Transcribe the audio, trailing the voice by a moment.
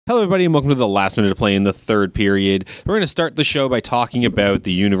Hello, everybody, and welcome to the last minute of play in the third period. We're going to start the show by talking about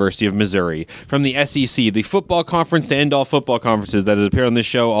the University of Missouri. From the SEC, the football conference to end all football conferences that has appeared on this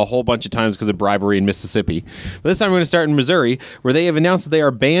show a whole bunch of times because of bribery in Mississippi. But this time we're going to start in Missouri, where they have announced that they are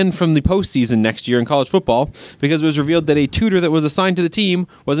banned from the postseason next year in college football because it was revealed that a tutor that was assigned to the team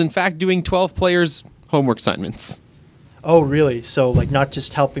was in fact doing 12 players' homework assignments. Oh, really? So, like, not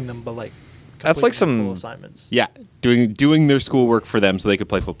just helping them, but, like, that's like some full assignments. Yeah, doing their schoolwork for them so they could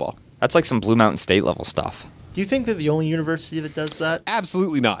play football. That's like some Blue Mountain State level stuff. Do you think they're the only university that does that?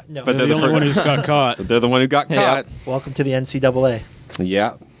 Absolutely not. No. But They're the only one who's got caught. They're the one who got caught. Welcome to the NCAA.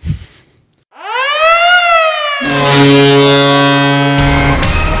 Yeah.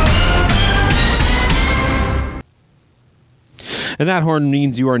 And that horn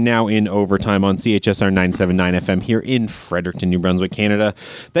means you are now in overtime on CHSR 979 FM here in Fredericton, New Brunswick, Canada.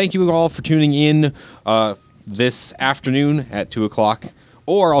 Thank you all for tuning in this afternoon at 2 o'clock.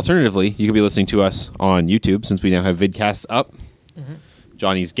 Or alternatively, you could be listening to us on YouTube since we now have vidcasts up. Mm-hmm.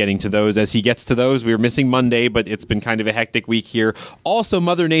 Johnny's getting to those as he gets to those. We were missing Monday, but it's been kind of a hectic week here. Also,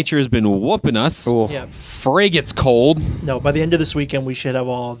 Mother Nature has been whooping us. Yeah. Frig, it's cold. No, by the end of this weekend, we should have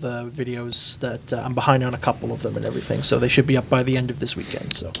all the videos that I'm behind on a couple of them and everything. So they should be up by the end of this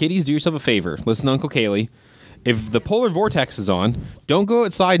weekend. So, kiddies, do yourself a favor. Listen to Uncle Kaley. If the polar vortex is on, don't go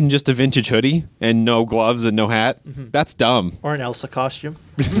outside in just a vintage hoodie and no gloves and no hat. Mm-hmm. That's dumb. Or an Elsa costume.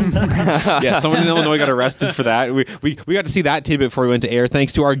 Yeah, someone in Illinois got arrested for that. We got to see that tidbit before we went to air.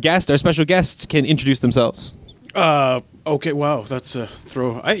 Thanks to our guest. Our special guests can introduce themselves. Okay, wow, that's a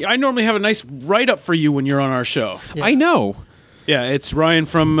throw. I normally have a nice write-up for you when you're on our show. Yeah. I know. Yeah, it's Ryan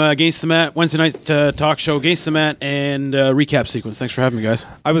from Against the Mat, Wednesday night talk show, Against the Mat, and recap sequence. Thanks for having me, guys.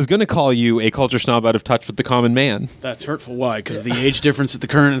 I was going to call you a culture snob out of touch with the common man. That's hurtful. Why? Because of the age difference at the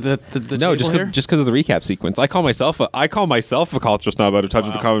current the no, table just because of the recap sequence. I call myself a culture snob out of touch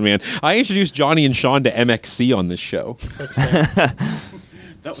with the common man. I introduced Johnny and Sean to MXC on this show. That's fair. That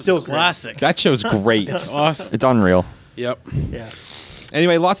was Still classic. That show's great. It's awesome. It's unreal. Yep. Yeah.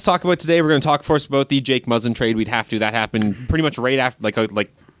 Anyway, lots to talk about today. We're going to talk first about the Jake Muzzin trade. We'd have to. That happened pretty much right after,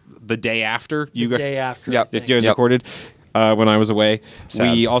 like the day after. Day after. Yep. I You think. guys recorded when I was away.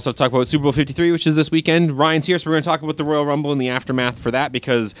 Sad. We also have to talk about Super Bowl 53, which is this weekend. Ryan's here, so we're going to talk about the Royal Rumble and the aftermath for that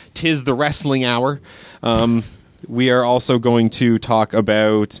because 'tis the wrestling hour. We are also going to talk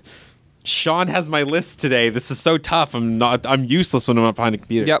about... Sean has my list today. This is so tough. I'm useless when I'm not behind a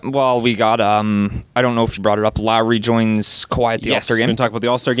computer. Yep. Well, we got. I don't know if you brought it up. Lowry joins Kawhi at the All-Star We're game. going to talk about the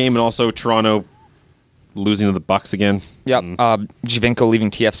All-Star game and also Toronto losing to the Bucks again. Yep. Giovinco leaving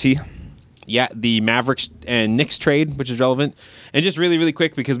TFC. Yeah, the Mavericks and Knicks trade, which is relevant. And just really, really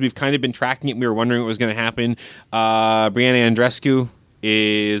quick, because we've kind of been tracking it. We were wondering what was going to happen. Brianna Andreescu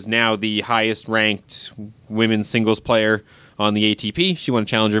is now the highest-ranked women's singles player on the ATP. She won a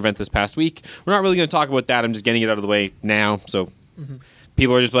challenger event this past week. We're not really going to talk about that. I'm just getting it out of the way now. So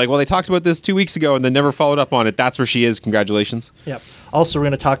people are just like, well, they talked about this 2 weeks ago and then never followed up on it. That's where she is. Congratulations. Yep. Also, we're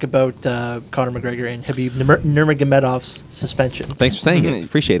going to talk about Conor MacGregor and Khabib Nurmagomedov's suspension. Thanks for saying it.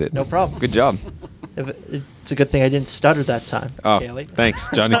 Appreciate it. No problem. Good job. It's a good thing I didn't stutter that time, Oh, Kaley. thanks,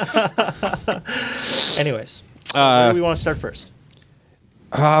 Johnny. Anyways, where do we want to start first?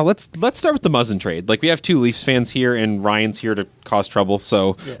 Let's start with the Muzzin trade. Like, we have two Leafs fans here, and Ryan's here to cause trouble.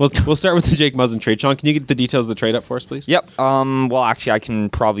 So we'll start with the Jake Muzzin trade. Sean, can you get the details of the trade up for us, please? Yep. Well, actually, I can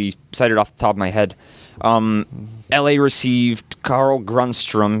probably cite it off the top of my head. LA received Carl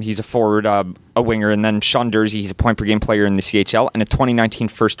Grundstrom. He's a forward, a winger, and then Sean Dursey. He's a point-per-game player in the CHL, and a 2019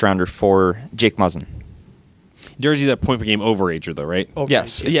 first-rounder for Jake Muzzin. Dursey's a point-per-game overager, though, right?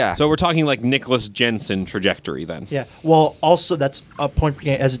 Yes. Yeah. So we're talking like Nicholas Jensen trajectory then. Yeah. Well, also that's a point per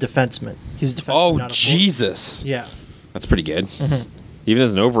game as a defenseman. He's a defenseman. Oh, not a Jesus. forward. Yeah. That's pretty good. Even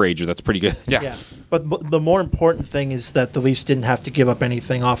as an overager, that's pretty good. Yeah. But the more important thing is that the Leafs didn't have to give up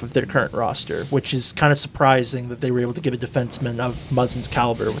anything off of their current roster, which is kind of surprising that they were able to give a defenseman of Muzzin's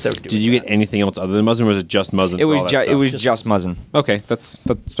caliber without doing Did you get anything else other than Muzzin, or was it just Muzzin? It for all was that stuff? just Muzzin. Okay, that's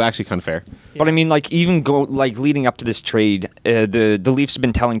actually kind of fair. But I mean, like, even leading up to this trade, the Leafs have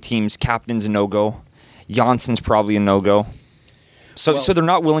been telling teams captain's a no-go, Jansson's probably a no-go. So they're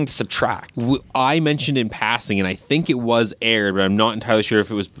not willing to subtract. I mentioned in passing, and I think it was aired, but I'm not entirely sure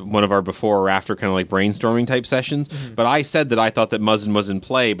if it was one of our before or after kind of like brainstorming type sessions. But I said that I thought that Muzzin was in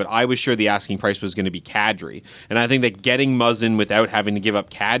play, but I was sure the asking price was going to be Kadri. And I think that getting Muzzin without having to give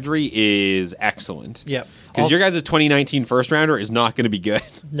up Kadri is excellent. Yep. Because your guys' 2019 first rounder is not going to be good.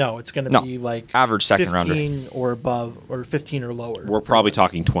 No, it's going to be like average second 15 rounder. 15 or above, or 15 or lower. We're probably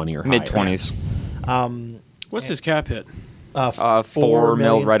talking 20 or higher. Mid-20s. What's his cap hit? 4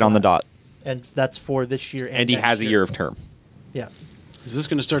 mil right on the dot. And that's for this year. And he next has a year. year of term. Yeah. Is this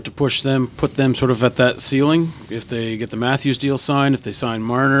going to start to put them sort of at that ceiling? If they get the Matthews deal signed, if they sign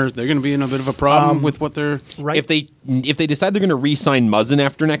Marner, they're going to be in a bit of a problem with what they're... Right. If they decide they're going to re-sign Muzzin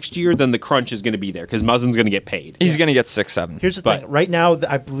after next year, then the crunch is going to be there because Muzzin's going to get paid. He's going to get 6-7. Here's the thing. Right now,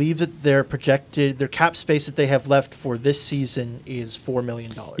 I believe that their cap space that they have left for this season is $4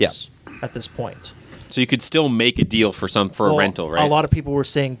 million at this point. So you could still make a deal for a rental, right? A lot of people were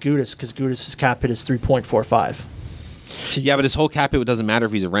saying Gudas because Gudas's cap hit is 3.45. So yeah, but his whole cap hit doesn't matter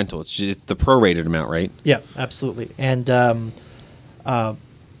if he's a rental. It's the prorated amount, right? Yeah, absolutely. And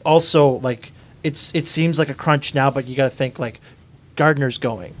also, like, it seems like a crunch now, but you got to think, like, Gardner's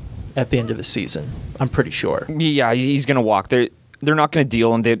going at the end of the season. I'm pretty sure. Yeah, he's going to walk. They're not going to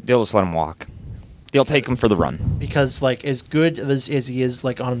deal him. They'll just let him walk. They'll take him for the run. Because, like, as good as he is,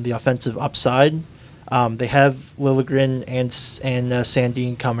 like, on the offensive upside, they have Liljegren and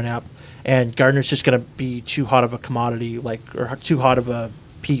Sandin coming up. And Gardner's just going to be too hot of a commodity, or too hot of a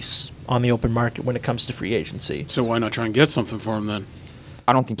piece on the open market when it comes to free agency. So why not try and get something for him then?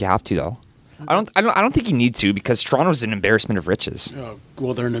 I don't think you have to, though. I don't think you need to because Toronto's an embarrassment of riches.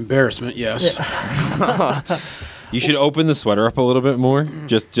 Well, they're an embarrassment, yes. Yeah. You should open the sweater up a little bit more,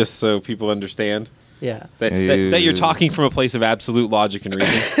 just so people understand. Yeah. That you're talking from a place of absolute logic and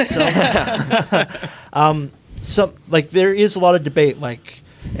reason. So, like, there is a lot of debate, like.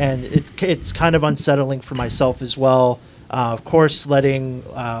 And it's kind of unsettling for myself as well. Of course, letting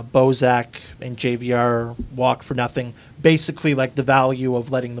Bozak and JVR walk for nothing. Basically, like, the value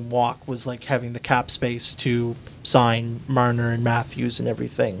of letting them walk was like having the cap space to sign Marner and Matthews and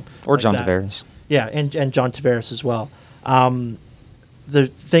everything. Or like John that. Tavares. Yeah, and John Tavares as well. The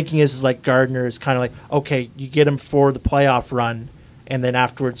thinking is like Gardner is kind of like, okay, you get him for the playoff run, and then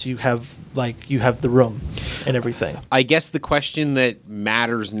afterwards you have the room and everything. I guess the question that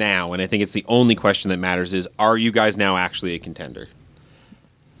matters now, and I think it's the only question that matters, is are you guys now actually a contender?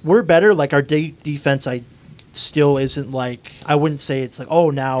 We're better. Like, our defense, still isn't like, I wouldn't say it's like, oh,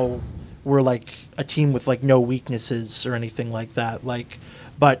 now we're like a team with like no weaknesses or anything like that. Like,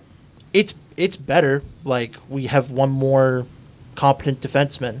 but it's better. Like, we have one more competent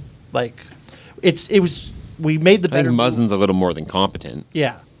defenseman. Like, we made the I think better Muzzin's a little more than competent.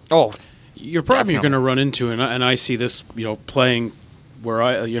 Yeah. Oh, Your problem definitely. you're going to run into, and I see this, playing where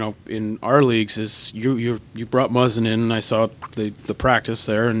in our leagues is you brought Muzzin in, and I saw the practice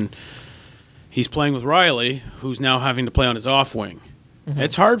there, and he's playing with Riley, who's now having to play on his off wing. Mm-hmm.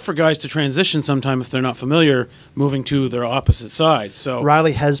 It's hard for guys to transition sometimes if they're not familiar, moving to their opposite side. So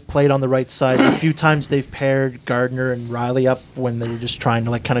Riley has played on the right side. A few times they've paired Gardner and Riley up when they were just trying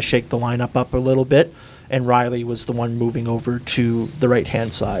to like kind of shake the lineup up a little bit. And Riley was the one moving over to the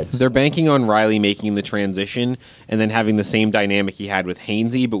right-hand side. They're banking on Riley making the transition and then having the same dynamic he had with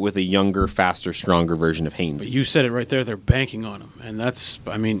Hainsey, but with a younger, faster, stronger version of Hainsey. You said it right there. They're banking on him, and that's,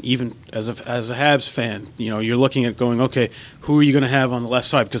 I mean, even as a Habs fan, you're looking at going, okay, who are you going to have on the left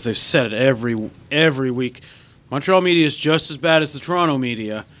side? Because they've said it every week. Montreal media is just as bad as the Toronto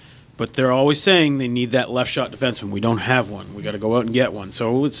media, but they're always saying they need that left shot defenseman. We don't have one. We got to go out and get one.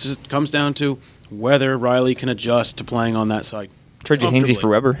 So it just comes down to whether Riley can adjust to playing on that side. Trade Hainsey for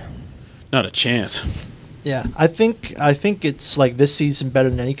Weber. Not a chance. Yeah, I think it's like this season better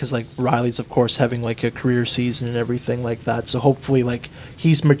than any because like Riley's of course having like a career season and everything like that. So hopefully like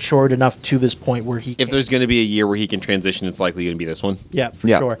he's matured enough to this point where he. If there's going to be a year where he can transition, it's likely going to be this one. Yeah, for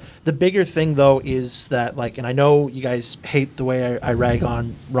sure. The bigger thing though is that like, and I know you guys hate the way I rag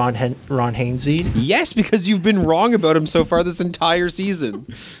on Ron Hainsey. Yes, because you've been wrong about him so far this entire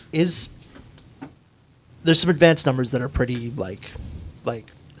season. There's some advanced numbers that are pretty like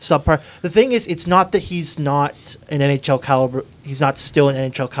subpar. The thing is, it's not that he's not an NHL caliber. He's not still an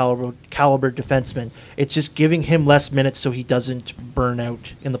NHL caliber defenseman. It's just giving him less minutes so he doesn't burn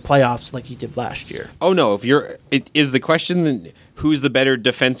out in the playoffs like he did last year. Oh no! Is the question then who's the better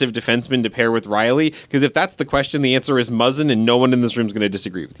defensive defenseman to pair with Riley? Because if that's the question, the answer is Muzzin, and no one in this room is going to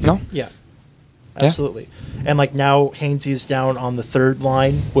disagree with you. No. Yeah. Absolutely. And like now Hainsey is down on the third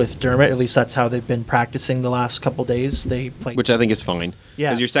line with Dermott. At least that's how they've been practicing the last couple days. They played, which I think is fine. Yeah.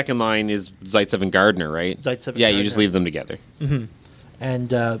 Because your second line is Zaitsev and Gardner, right? Zaitsev and Yeah, Gardner. you just leave them together. Mm-hmm.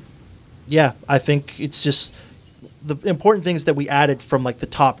 And I think it's just the important thing is that we added from like the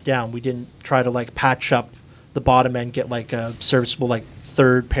top down. We didn't try to like patch up the bottom end, get like a serviceable like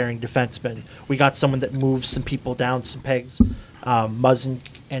third pairing defenseman. We got someone that moves some people down some pegs. Muzzin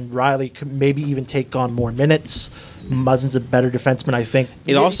and Riley could maybe even take on more minutes. Muzzin's a better defenseman, I think.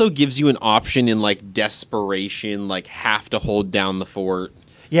 It also gives you an option in like desperation, like have to hold down the fort.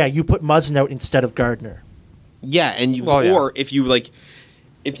 Yeah, you put Muzzin out instead of Gardner. Yeah, and or if you like,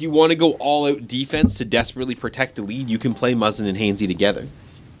 if you want to go all out defense to desperately protect the lead, you can play Muzzin and Hainsey together.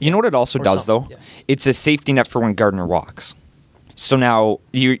 You know what it also does, though? Yeah. It's a safety net for when Gardner walks. So now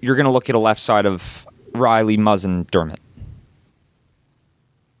you're going to look at a left side of Riley, Muzzin, Dermott.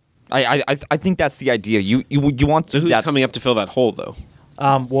 I think that's the idea. You want So who's that coming up to fill that hole, though?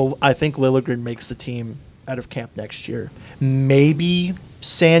 Well, I think Liljegren makes the team out of camp next year. Maybe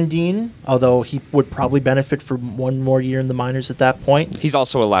Sandin, although he would probably benefit from one more year in the minors at that point. He's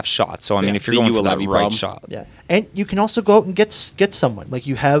also a left shot, so I mean, if you're the going for that Ulevy right problem. shot, Yeah, and you can also go out and get someone. Like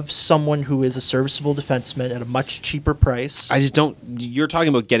you have someone who is a serviceable defenseman at a much cheaper price. I just don't. You're talking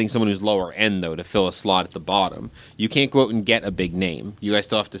about getting someone who's lower end, though, to fill a slot at the bottom. You can't go out and get a big name. You guys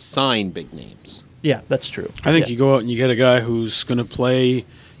still have to sign big names. Yeah, that's true. I think Yeah. you go out and you get a guy who's going to play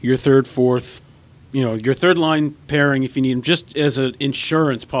your third, fourth, your third line pairing if you need him, just as an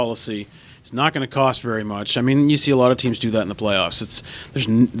insurance policy. It's not going to cost very much. I mean, you see a lot of teams do that in the playoffs. There's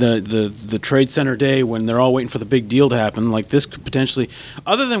the trade center day when they're all waiting for the big deal to happen. Like this could potentially,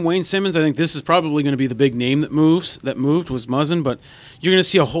 other than Wayne Simmons, I think this is probably going to be the big name that moved was Muzzin. But you're going to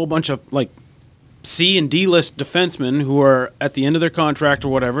see a whole bunch of like C and D list defensemen who are at the end of their contract or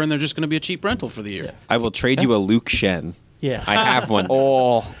whatever, and they're just going to be a cheap rental for the year. Yeah. I will trade you a Luke Shen. Yeah. I have one.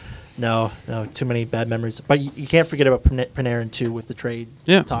 oh, No, too many bad memories. But you can't forget about Panarin too with the trade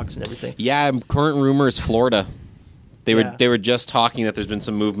talks and everything. Yeah, current rumor is Florida. They Yeah. were just talking that there's been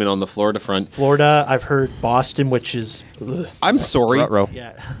some movement on the Florida front. Florida, I've heard Boston, which is I'm sorry. Ruh-roh.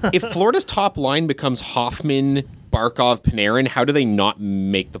 yeah. If Florida's top line becomes Hoffman, Barkov, Panarin, how do they not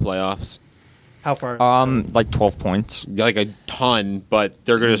make the playoffs? How far? like 12 points. Like a ton, but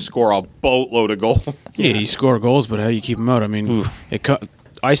they're going to score a boatload of goals. Yeah, you score goals, but how you keep them out? I mean,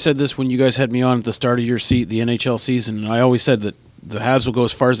 I said this when you guys had me on at the start of your seat, the NHL season, and I always said that the Habs will go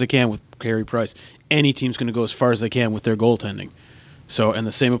as far as they can with Carey Price. Any team's going to go as far as they can with their goaltending. So, and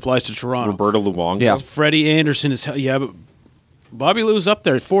the same applies to Toronto. Roberto Luongo. Yeah. Freddie Anderson is but Bobby Lou's up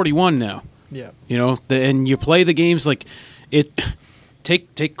there at 41 now. yeah. And you play the games like it.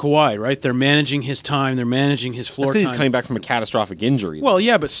 Take Kawhi, right? They're managing his time. They're managing his floor That's because time. he's coming back from a catastrophic injury. Well,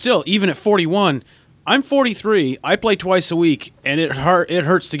 yeah, but still, even at 41, I'm 43. I play twice a week, and it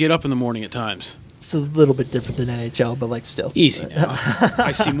hurts to get up in the morning at times. It's a little bit different than NHL, but like still Easy now.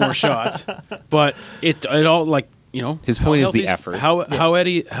 I see more shots, but it all like His point how is the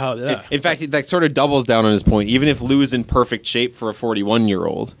healthy effort. In In fact, that sort of doubles down on his point. Even if Lou is in perfect shape for a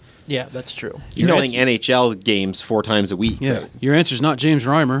 41-year-old, yeah, that's true. he's playing NHL games 4 times a week. yeah, Right? your answer's not James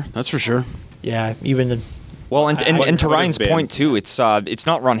Reimer, that's for sure. Yeah, even Well, and to What Ryan's have been. point too, it's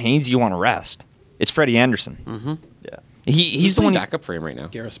not Ron Haynes you want to rest. It's Freddie Anderson. Mm-hmm. yeah, He's the one. backup for him right now.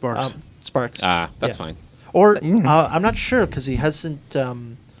 Garrett Sparks. Sparks. That's Yeah. fine. Or I'm not sure because he hasn't.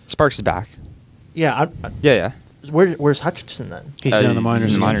 Sparks is back. Yeah, Yeah. where's Hutchinson then? He's down in the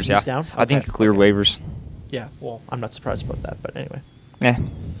minors. In the again. minors, yeah. He's down? I think Okay, he cleared okay. waivers. Yeah, well, I'm not surprised about that, but anyway. Yeah.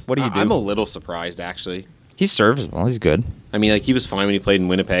 What do you do? I'm a little surprised, actually. He serves well. He's good. I mean, like, he was fine when he played in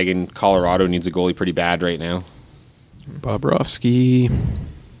Winnipeg, and Colorado needs a goalie pretty bad right now. Bobrovsky.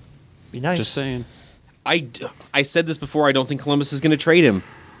 Be nice. Just saying. I said this before. I don't think Columbus is going to trade him.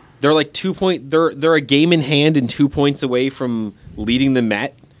 They're like 2 point. They're a game in hand and 2 points away from leading the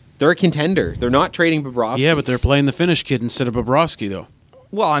Met. They're a contender. They're not trading Bobrovsky. Yeah, but they're playing the Finnish kid instead of Bobrovsky, though.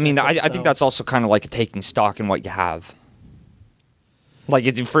 Well, I mean, I so. think that's also kind of like a taking stock in what you have. Like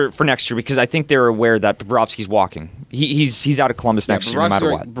it's for next year, because I think they're aware that Bobrovsky's walking. He's out of Columbus next year, no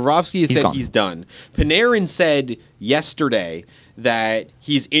matter what. Bobrovsky has said gone. he's done. Panarin said yesterday that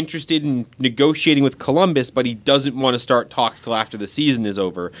he's interested in negotiating with Columbus, but he doesn't want to start talks till after the season is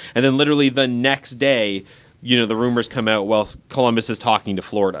over. And then literally the next day, the rumors come out, well, Columbus is talking to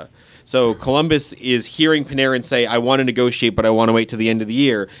Florida. So Columbus is hearing Panarin say, I want to negotiate, but I want to wait till the end of the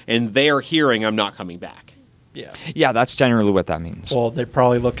year. And they are hearing, I'm not coming back. yeah. Yeah, that's generally what that means. Well, they're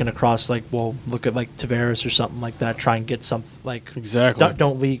probably looking across, look at like Tavares or something like that. Try and get something like Exactly.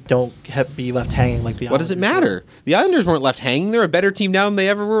 Don't be left hanging like the. What does it Islanders matter? The Islanders weren't left hanging. They're a better team now than they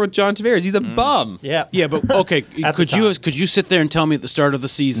ever were with John Tavares. He's a bum. were. Yeah. Yeah, but okay, At the time. could you sit there and tell me at the start of the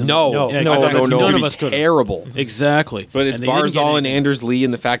season? No, No, I no, thought no, this no. was None gonna of be us could. terrible. Exactly. But it's And they didn't get Barzal and anything. Anders Lee,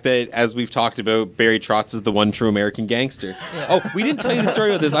 and the fact that, as we've talked about, Barry Trotz is the one true American gangster. Oh, we didn't tell you the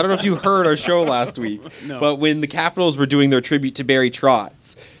story about this. I don't know if you heard our show last week, No. but when the Capitals were doing their tribute to Barry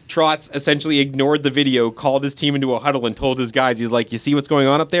Trotz, Trotz essentially ignored the video, called his team into a huddle, and told his guys, he's like, you see what's going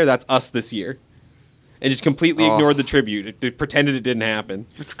on up there? That's us this year. And just completely ignored the tribute. It pretended it didn't happen.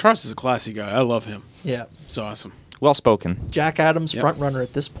 Trust is a classy guy. I love him. Yeah. It's awesome. Well spoken. Jack Adams, Yep. front runner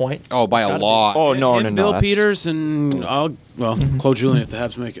at this point. Oh, by a Gotta be. lot. Oh no, Him, no, no. Bill that's- Peters and Claude Julien if the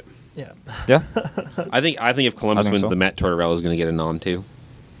Habs make it. Yeah. Yeah. I think if Columbus I think wins so. the Met, Tortorella's going to get a nom too.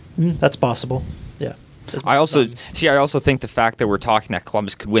 That's possible. Yeah. I also think the fact that we're talking that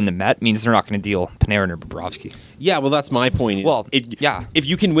clubs could win the Met means they're not going to deal Panarin or Bobrovsky. Yeah, well, that's my point. If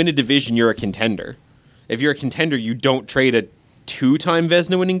you can win a division, you're a contender. If you're a contender, you don't trade a 2-time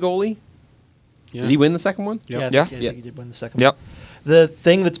Vezina winning goalie. Yeah. Did he win the second one? Yeah, Yeah. I think he did win the second Yep. one. The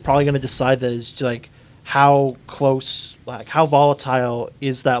thing that's probably going to decide that is like how close, like how volatile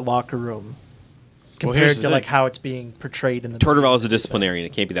is that locker room compared here's the to like thing. how it's being portrayed in the Tortorella is a disciplinarian.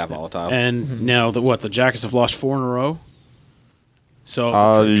 It can't be that volatile. And now the Jackets have lost 4 in a row.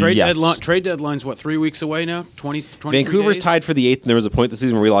 So trade yes. deadline's what, 3 weeks away now? 23 Vancouver's days? tied for the 8th, and there was a point this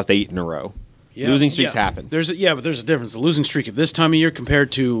season where we lost 8 in a row. Yeah, Losing streaks yeah. happen. But there's a difference. The losing streak at this time of year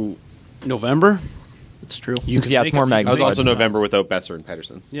compared to November. It's true. Yeah, it's more That magnified. was also November without Besser and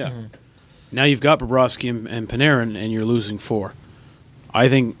Pedersen. Yeah. Now you've got Bobrovsky and Panarin, and you're losing 4. I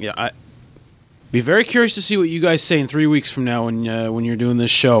think. I'd be very curious to see what you guys say in 3 weeks from now when you're doing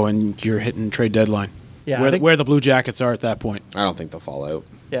this show and you're hitting trade deadline. Yeah, where, where the Blue Jackets are at that point. I don't think they'll fall out.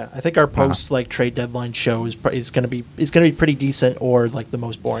 Yeah, I think our post like trade deadline show is going to be pretty decent, or like the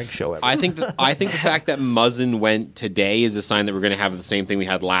most boring show ever. I think the fact that Muzzin went today is a sign that we're going to have the same thing we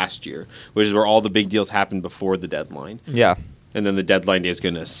had last year, which is where all the big deals happened before the deadline. Yeah. And then the deadline day is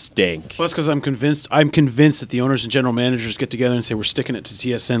going to stink. Plus, because I'm convinced that the owners and general managers get together and say we're sticking it to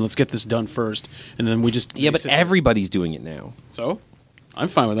TSN. Let's get this done first, and then we just Yeah, but everybody's doing it now. so I'm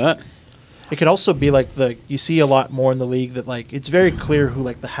fine with that. It could also be like you see a lot more in the league that like it's very clear who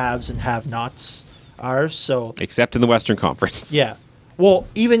like the haves and have-nots are. So Except in the Western Conference. yeah, well,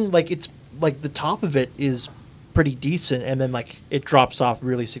 even like it's like the top of it is pretty decent, and then like it drops off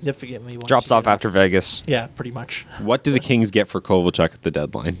really significantly. Once Drops you off get up. after Vegas. Yeah, pretty much. What do the Kings get for Kovalchuk at the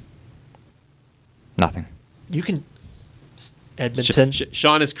deadline? Nothing. You can Edmonton.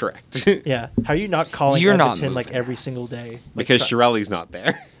 Sean is correct. Yeah, how are you not calling You're not Edmonton like moving. every single day? Like, because Chiarelli's not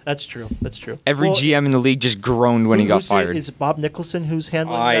there. That's true. That's true. Every Well, GM in the league just groaned when he got who's doing- fired. Is it Bob Nicholson who's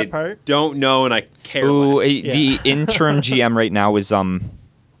handling I that part? don't know, and I care Ooh, less. the interim GM right now is Oh,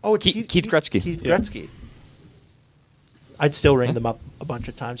 it's Keith Gretzky. Keith Yeah. Gretzky. I'd still ring them up a bunch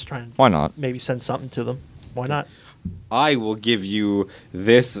of times, try and Why not? maybe send something to them. Why not? I will give you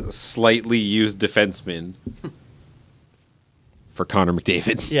this slightly used defenseman for Connor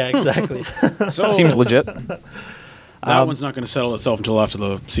McDavid. Yeah, exactly. So Seems legit. that one's not going to settle itself until after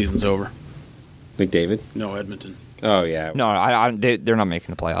the season's over. McDavid? No, Edmonton. Oh, yeah. No, they're not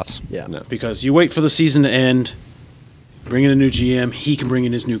making the playoffs. Yeah. No. Because you wait for the season to end, bring in a new GM. He can bring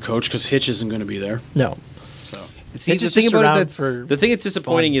in his new coach because Hitch isn't going to be there. No. So See, Hitch the is thing just about around it that's, for the thing that's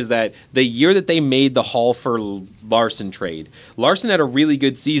disappointing fun. is that the year that they made the Hall for Larson trade, Larson had a really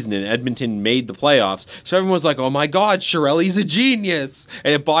good season and Edmonton made the playoffs. So everyone was like, "Oh my God, Chiarelli's a genius!"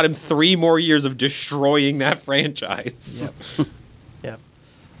 And it bought him 3 more years of destroying that franchise. Yeah.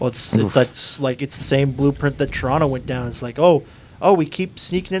 Well, that's like it's the same blueprint that Toronto went down. It's like, oh, we keep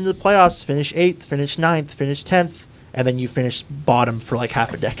sneaking into the playoffs, finish 8th, finish 9th, finish 10th, and then you finish bottom for like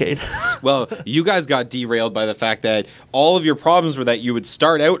half a decade. Well, you guys got derailed by the fact that all of your problems were that you would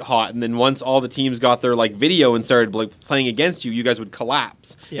start out hot, and then once all the teams got their like video and started like playing against you, you guys would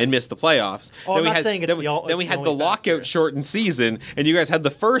collapse Yeah. and miss the playoffs. Oh, I'm not saying it's then we, the all- then we it's the had the only factor. lockout shortened season, and you guys had the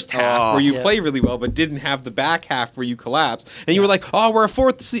first half where you yeah. play really well, but didn't have the back half where you collapsed, and you were like, "Oh, we're a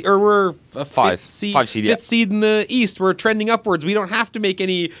 4th seed, or we're a Five. 5th seed, 5 seed, yeah. 5th seed in the East. We're trending upwards. We don't have to make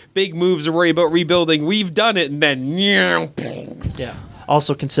any big moves or worry about rebuilding. We've done it." And then, Yeah.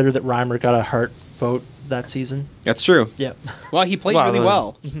 Also consider that Reimer got a Hart vote that season. that's true. Yeah. Well, he played Well, really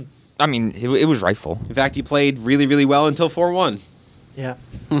well. I mean, it was rightful. In fact, he played really, really well until 4-1. Yeah.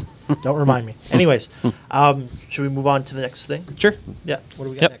 Don't remind me. Anyways, should we move on to the next thing? Sure. Yeah. What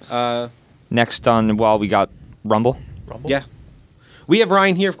do we got Yep. next? Next on, we got Rumble. Rumble? Yeah. We have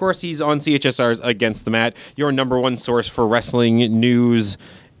Ryan here, of course. He's on CHSR's Against the Mat, your number one source for wrestling news.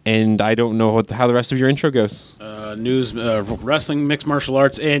 And I don't know how the rest of your intro goes. news, wrestling, mixed martial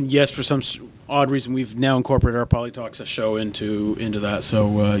arts, and yes, for some odd reason, we've now incorporated our Polytalks show into that.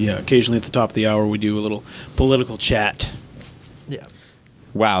 So yeah, occasionally at the top of the hour, we do a little political chat. Yeah.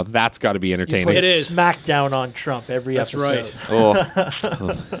 Wow, that's got to be You entertaining. put It is. Smackdown on Trump every That's episode. right. Oh,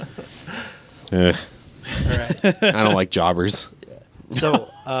 Ugh, All right. I don't like jobbers. So,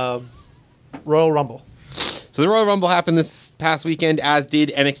 Royal Rumble. So the Royal Rumble happened this past weekend, as did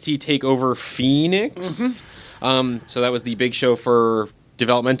NXT TakeOver Phoenix. So that was the big show for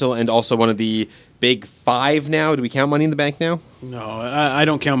developmental and also one of the big 5 now. Do we count Money in the Bank now? No, I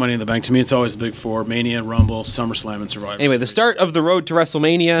don't count Money in the Bank. To me, it's always the big 4: Mania, Rumble, SummerSlam, and Survivor Anyway, the Series. start of the road to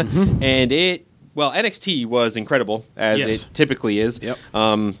WrestleMania, and NXT was incredible, as Yes. it typically is. Yep.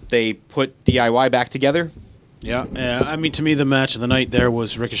 They put DIY back together, Yeah, I mean, to me, the match of the night there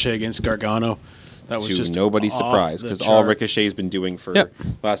was Ricochet against Gargano. That was To just nobody's off surprise, the because all chart. Ricochet's been doing for Yep.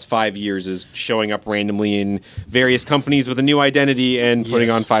 the last 5 years is showing up randomly in various companies with a new identity and putting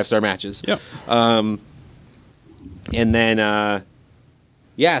Yes. on 5-star matches. Yep. And then,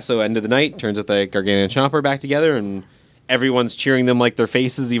 so end of the night, turns out that Gargano and Ciampa are back together, and everyone's cheering them like their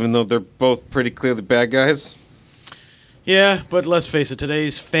faces, even though they're both pretty clearly bad guys. Yeah, but let's face it,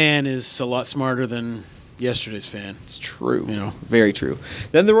 today's fan is a lot smarter than yesterday's fan. It's true. You know. Very true.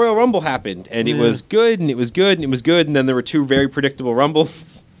 Then the Royal Rumble happened, and it was good, and it was good, and it was good, and then there were 2 very predictable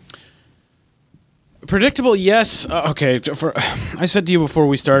Rumbles. Predictable, yes. Okay, I said to you before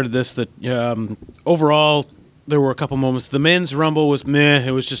we started this that overall there were a couple moments. The men's Rumble was meh.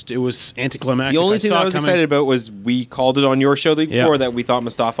 It was anticlimactic. The only thing saw I was it coming. excited about was we called it on your show the week before that we thought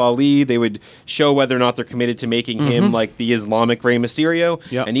Mustafa Ali, they would show whether or not they're committed to making him like the Islamic Rey Mysterio.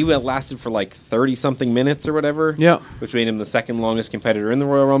 Yep. And he lasted for like 30-something minutes or whatever. Yeah. Which made him the second longest competitor in the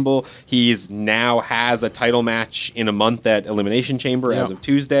Royal Rumble. He's now has a title match in a month at Elimination Chamber as of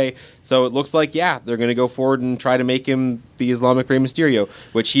Tuesday. So it looks like, they're going to go forward and try to make him the Islamic Rey Mysterio,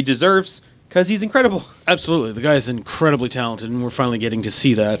 which he deserves because he's incredible. Absolutely. The guy is incredibly talented, and we're finally getting to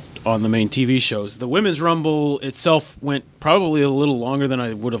see that on the main TV shows. The Women's Rumble itself went probably a little longer than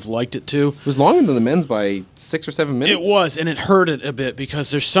I would have liked it to. It was longer than the men's by 6 or 7 minutes. It was, and it hurt it a bit because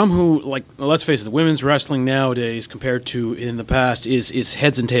there's some who, like, let's face it, the women's wrestling nowadays compared to in the past is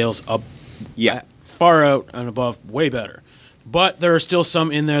heads and tails far out and above, way better. But there are still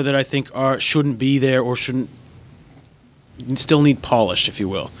some in there that I think shouldn't be there or still need polish, if you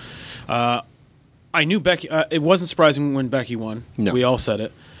will. I knew Becky. It wasn't surprising when Becky won. No. We all said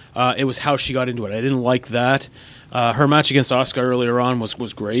it. It was how she got into it. I didn't like that. Her match against Asuka earlier on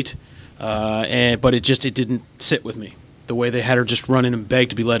was great, but it didn't sit with me. The way they had her just run in and beg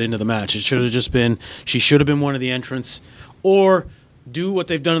to be let into the match. It should have just been. She should have been one of the entrants, or do what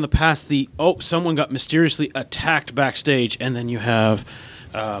they've done in the past. Someone got mysteriously attacked backstage, and then you have.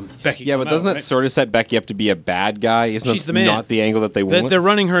 Becky. Yeah, but doesn't that sort of set Becky up to be a bad guy? Isn't She's that the man. not the angle that they want? They're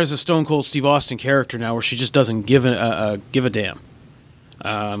running her as a Stone Cold Steve Austin character now, where she just doesn't give a damn,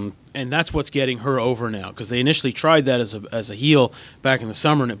 and that's what's getting her over now. Because they initially tried that as a heel back in the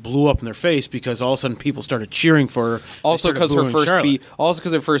summer, and it blew up in their face because all of a sudden people started cheering for her. Also, because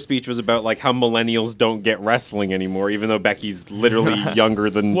her first speech was about like how millennials don't get wrestling anymore, even though Becky's literally younger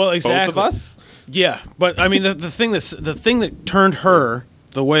than both of us. Yeah, but I mean the thing that turned her.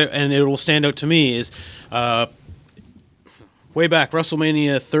 The way, and it will stand out to me, is way back,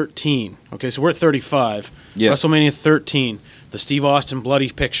 WrestleMania 13. Okay, so we're at 35. Yeah. WrestleMania 13, the Steve Austin bloody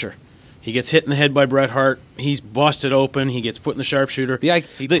picture. He gets hit in the head by Bret Hart. He's busted open. He gets put in the sharpshooter. The up.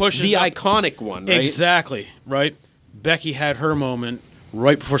 iconic one, right? Exactly, right? Becky had her moment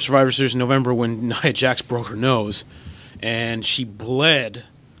right before Survivor Series in November when Nia Jax broke her nose, and she bled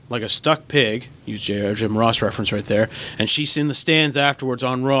like a stuck pig, use Jim Ross reference right there, and she's in the stands afterwards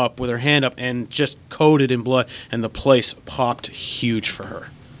on Raw with her hand up and just coated in blood, and the place popped huge for her.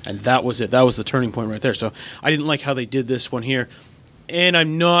 And that was it. That was the turning point right there. So I didn't like how they did this one here. And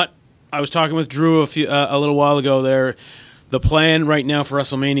I was talking with Drew a little while ago there. The plan right now for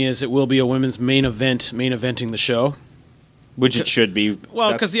WrestleMania is it will be a women's main eventing the show. Which it should be.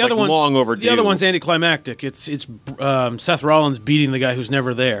 Well, because the other one's long overdue. The other one's anticlimactic. It's Seth Rollins beating the guy who's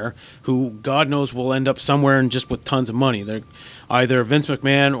never there, who God knows will end up somewhere and just with tons of money. They're either Vince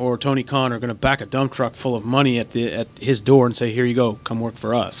McMahon or Tony Khan are going to back a dump truck full of money at his door and say, "Here you go, come work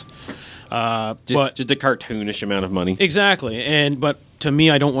for us." Just a cartoonish amount of money. Exactly, but to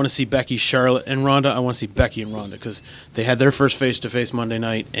me, I don't want to see Becky, Charlotte, and Ronda. I want to see Becky and Ronda because they had their first face-to-face Monday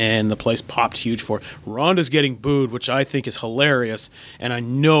night, and the place popped huge for it. Ronda's getting booed, which I think is hilarious, and I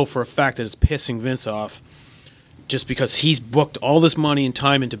know for a fact that it's pissing Vince off just because he's booked all this money and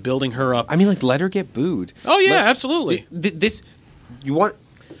time into building her up. I mean, let her get booed. Oh, yeah, absolutely.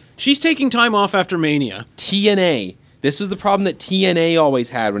 She's taking time off after Mania. TNA. This was the problem that TNA always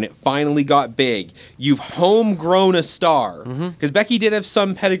had when it finally got big. You've homegrown a star. Because Becky did have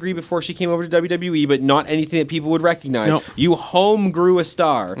some pedigree before she came over to WWE, but not anything that people would recognize. Nope. You homegrew a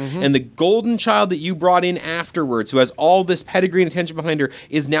star. And the golden child that you brought in afterwards, who has all this pedigree and attention behind her,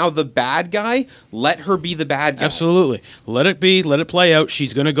 is now the bad guy. Let her be the bad guy. Absolutely. Let it be. Let it play out.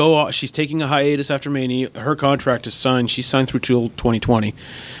 She's going to go. She's taking a hiatus after Mania. Her contract is signed. She's signed through till 2020.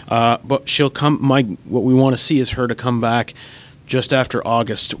 But she'll come. What we want to see is her to come back just after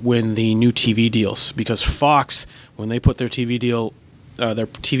August when the new TV deals, because Fox, when they put their TV deal, their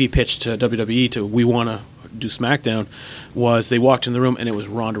TV pitch to WWE to we want to do SmackDown, was they walked in the room and it was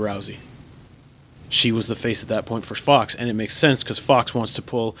Ronda Rousey. she was the face at that point for Fox, and it makes sense because Fox wants to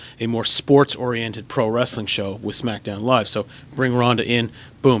pull a more sports-oriented pro wrestling show with SmackDown Live. So bring Ronda in,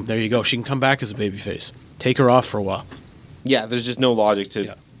 boom, there you go. She can come back as a babyface. Take her off for a while. Yeah, there's just no logic to.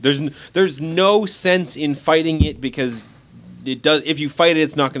 Yeah. There's no sense in fighting it because it does. If you fight it,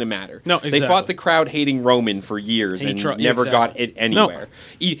 it's not going to matter. No, exactly. They fought the crowd hating Roman for years and never got it anywhere.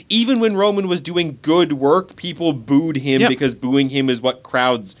 No. Even when Roman was doing good work, people booed him because booing him is what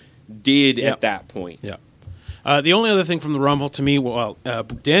crowds did at that point. Yeah. The only other thing from the Rumble to me,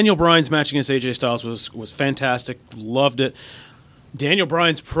 Daniel Bryan's match against AJ Styles was fantastic. Loved it. Daniel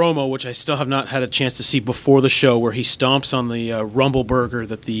Bryan's promo, which I still have not had a chance to see before the show, where he stomps on the Rumble burger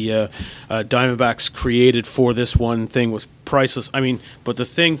that the Diamondbacks created for this one thing, was priceless. I mean, but the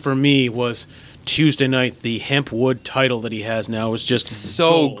thing for me was Tuesday night, the Hempwood title that he has now was just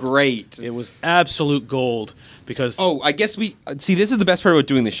so gold. Great. It was absolute gold because... Oh, I guess we... See, this is the best part about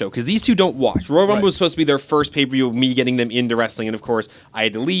doing this show, because these two don't watch. Royal Rumble was supposed to be their first pay-per-view of me getting them into wrestling, and of course, I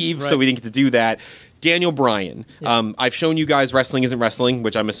had to leave, so we didn't get to do that. Daniel Bryan. I've shown you guys Wrestling Isn't Wrestling,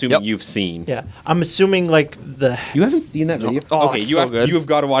 which I'm assuming you've seen. Yeah. I'm assuming, like, the... You haven't seen that video? Oh, okay, you have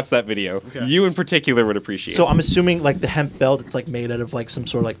got to watch that video. Okay. You in particular would appreciate it. So I'm assuming, like, the hemp belt, it's, like, made out of, like, some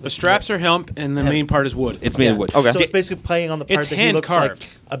sort of, like... The straps are hemp, and the main part is wood. It's made of wood. Okay. So it's basically playing on the part that he looks like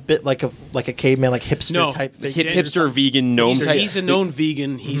a bit like a caveman, like hipster type thing. Hipster, vegan, gnome type. He's a known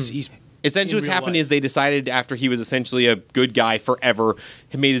vegan. He's essentially what's happened is they decided after he was essentially a good guy forever,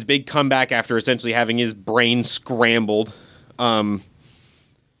 he made his big comeback after essentially having his brain scrambled,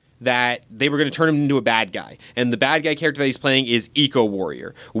 that they were going to turn him into a bad guy. And the bad guy character that he's playing is Eco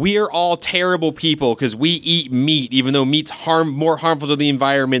Warrior. We are all terrible people because we eat meat, even though meat's more harmful to the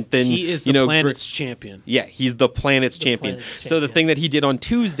environment than... He is the planet's champion. Yeah, he's the planet's champion. So the thing that he did on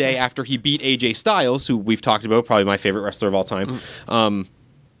Tuesday after he beat AJ Styles, who we've talked about, probably my favorite wrestler of all time,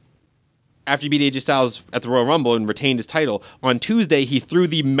 after he beat AJ Styles at the Royal Rumble and retained his title, on Tuesday he threw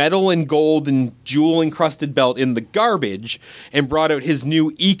the metal and gold and jewel-encrusted belt in the garbage and brought out his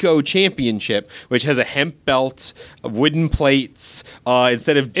new Eco Championship, which has a hemp belt, wooden plates,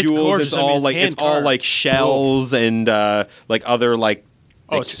 instead of jewels, it's all like shells and like other like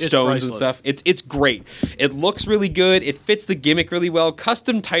stones and stuff. It's great. It looks really good. It fits the gimmick really well.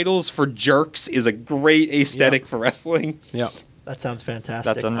 Custom titles for jerks is a great aesthetic for wrestling. Yeah. That sounds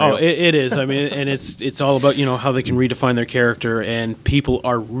fantastic. That's unreal. Oh, it is. I mean, and it's all about how they can redefine their character, and people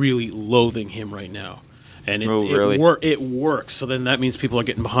are really loathing him right now, and it works. So then that means people are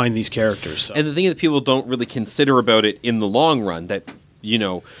getting behind these characters. So. And the thing that people don't really consider about it in the long run that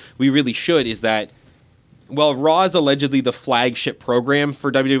we really should is that while Raw is allegedly the flagship program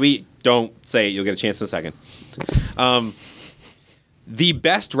for WWE, don't say it. You'll get a chance in a second. The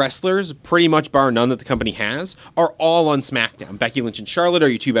best wrestlers, pretty much bar none that the company has, are all on SmackDown. Becky Lynch and Charlotte are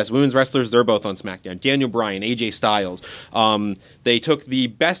your two best women's wrestlers. They're both on SmackDown. Daniel Bryan, AJ Styles. They took the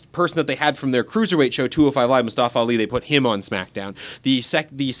best person that they had from their Cruiserweight show, 205 Live, Mustafa Ali. They put him on SmackDown. The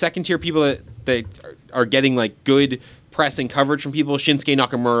second tier people that are getting like good press and coverage from people, Shinsuke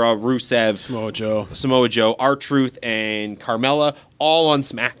Nakamura, Rusev, Samoa Joe, R-Truth, and Carmella, all on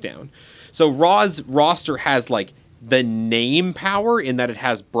SmackDown. So Raw's roster has like the name power in that it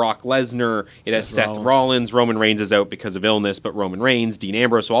has Brock Lesnar, it has Seth Rollins, Roman Reigns is out because of illness, but Roman Reigns, Dean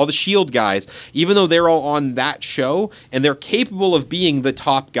Ambrose, so all the Shield guys, even though they're all on that show and they're capable of being the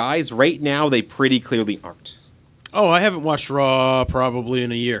top guys, right now they pretty clearly aren't. Oh, I haven't watched Raw probably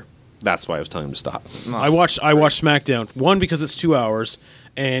in a year. That's why I was telling him to stop. I watched SmackDown, one because it's 2 hours,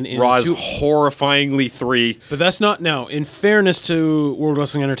 and Raw is horrifyingly 3. But that's not now. In fairness to World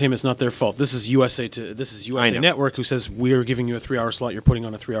Wrestling Entertainment, it's not their fault. This is USA Network who says we're giving you a 3-hour slot. You're putting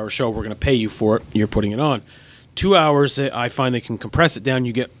on a 3-hour show. We're going to pay you for it. You're putting it on. 2 hours. I find they can compress it down.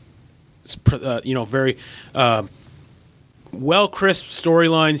 You get, very well crisp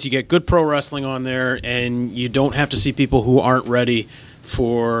storylines. You get good pro wrestling on there, and you don't have to see people who aren't ready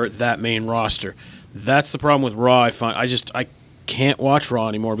for that main roster. That's the problem with Raw. I find I can't watch Raw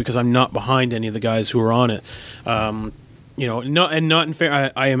anymore because I'm not behind any of the guys who are on it. Not in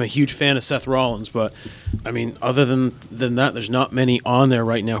fair. I am a huge fan of Seth Rollins, but I mean, other than that, there's not many on there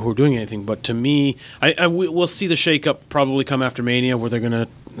right now who are doing anything. But to me, we'll see the shakeup probably come after Mania, where they're going to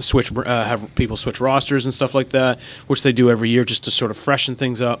switch, have people switch rosters and stuff like that, which they do every year just to sort of freshen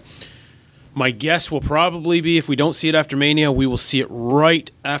things up. My guess will probably be, if we don't see it after Mania, we will see it right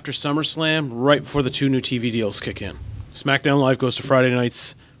after SummerSlam, right before the 2 new TV deals kick in. SmackDown Live goes to Friday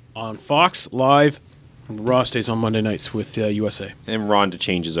nights on Fox Live, and Raw stays on Monday nights with USA. And Ronda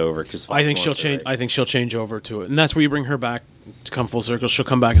changes over because I think she'll change. I think she'll change over to it, and that's where you bring her back to come full circle. She'll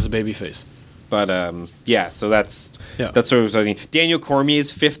come back as a babyface. But so that's what I was saying. Daniel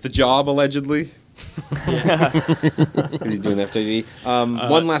Cormier's 5th job allegedly. Because he's doing that for WWE.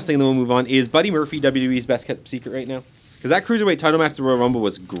 One last thing, then we'll move on. Is Buddy Murphy WWE's best kept secret right now? Because that Cruiserweight title match at the Royal Rumble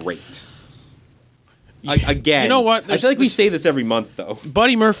was great. Again, You know what? I feel like we say this every month, though.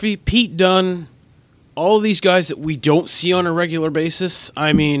 Buddy Murphy, Pete Dunne, all of these guys that we don't see on a regular basis.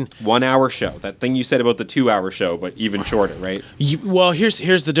 I mean, 1 hour show. That thing you said about the 2 hour show, but even shorter, right? well, here's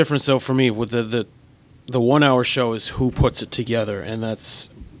the difference though for me with the 1 hour show is who puts it together, and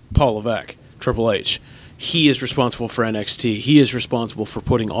that's Paul Levesque, Triple H. He is responsible for NXT. He is responsible for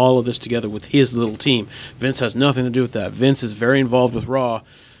putting all of this together with his little team. Vince has nothing to do with that. Vince is very involved with Raw.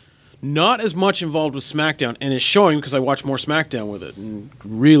 Not as much involved with SmackDown, and it's showing because I watch more SmackDown with it. And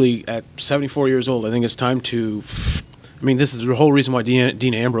really, at 74 years old, I think it's time to. I mean, this is the whole reason why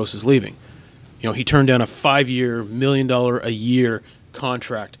Dean Ambrose is leaving. You know, he turned down a 5-year, $1 million a year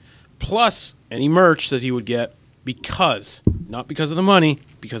contract, plus any merch that he would get not because of the money,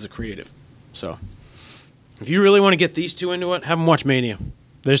 because of creative. So, if you really want to get these two into it, have them watch Mania.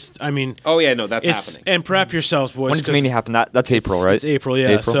 Oh yeah, no, that's happening. And prep yourselves, boys. When does Mania happen? That's April, right? It's April, yeah.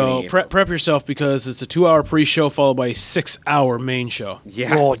 April. So April. prep yourself because it's a 2-hour pre-show followed by a 6-hour main show.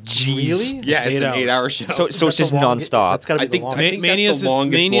 Yeah. Oh, jeez. Really? Yeah, It's it's 8 an hours. 8 hour show. So it's just nonstop. That's got to be I think- the I longest. think- Mania's that's the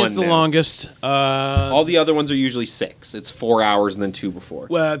longest Mania's one the now. longest. All the other ones are usually 6. It's 4 hours and then 2 before.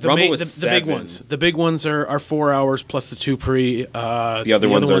 The Rumble big was ones. 7. The big ones are 4 hours plus the 2 pre. The other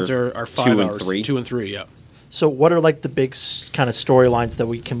ones are 5 2 and hours. 3. 2 and 3, yeah. So what are like the big kind of storylines that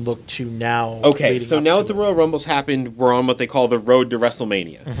we can look to now? Okay, leading so up now to that the it? Royal Rumble's happened, we're on what they call the road to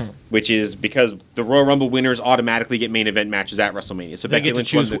WrestleMania, which is because the Royal Rumble winners automatically get main event matches at WrestleMania. So They Becky get to Lynch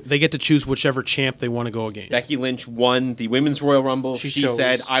choose. won They get to choose whichever champ they want to go against. Becky Lynch won the Women's Royal Rumble. She She chose.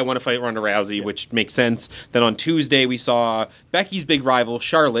 said, I want to fight Ronda Rousey, which makes sense. Then on Tuesday, we saw Becky's big rival,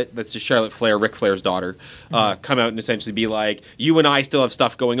 Charlotte, that's just Charlotte Flair, Ric Flair's daughter, come out and essentially be like, you and I still have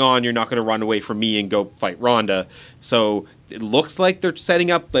stuff going on. You're not going to run away from me and go fight Ronda. So it looks like they're setting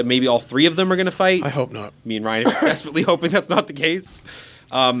up that maybe all 3 of them are going to fight. I hope not. Me and Ryan are desperately hoping that's not the case.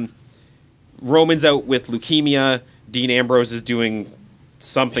 Roman's out with leukemia. Dean Ambrose is doing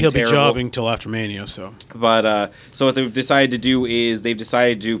something He'll terrible. be jobbing till after Mania. So But so what they've decided to do is they've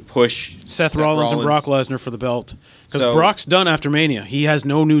decided to push Seth Rollins and Brock Lesnar for the belt. Because So- Brock's done after Mania. He has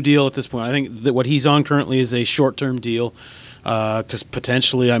no new deal at this point. I think that what he's on currently is a short-term deal. Because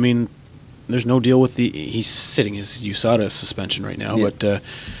potentially, I mean, there's no deal with he's sitting his USADA suspension right now. Yeah.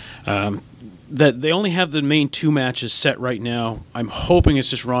 But that they only have the main 2 matches set right now. I'm hoping it's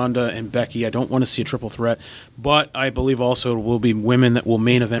just Ronda and Becky. I don't want to see a triple threat. But I believe also it will be women that will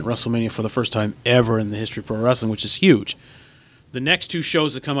main event WrestleMania for the first time ever in the history of pro wrestling, which is huge. The next 2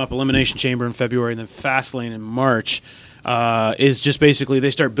 shows that come up, Elimination Chamber in February and then Fastlane in March, is just basically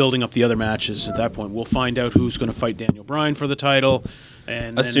they start building up the other matches at that point. We'll find out who's going to fight Daniel Bryan for the title.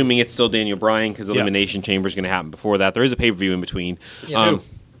 And then- Assuming it's still Daniel Bryan, because Elimination Chamber is going to happen before that. There is a pay-per-view in between.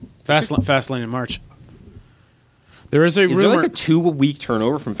 Fastlane in March. There is a Is rumor. there like a 2-week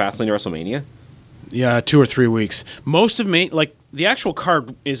turnover from Fastlane to WrestleMania? Yeah, 2 or 3 weeks. Most of the actual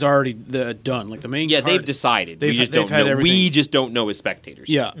card is already done. Like the main. Yeah, card, they've decided. They've We just they've don't had know. everything. We just don't know as spectators.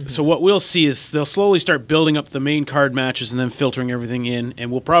 Yeah. So what we'll see is they'll slowly start building up the main card matches and then filtering everything in,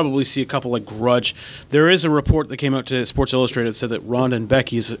 and we'll probably see a couple like grudge. There is a report that came out to Sports Illustrated that said that Ronda and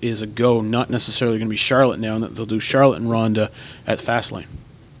Becky is a go, not necessarily going to be Charlotte now, and that they'll do Charlotte and Ronda at Fastlane,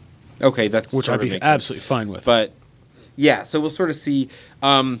 Okay, that's which sort I'd of be makes sense. absolutely fine with. But yeah, so we'll sort of see.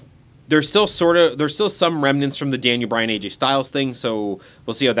 There's still some remnants from the Daniel Bryan AJ Styles thing, so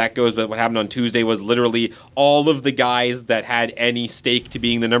we'll see how that goes. But what happened on Tuesday was literally all of the guys that had any stake to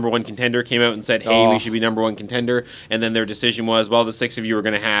being the number 1 contender came out and said, "Hey, we should be number 1 contender." And then their decision was, well, the 6 of you are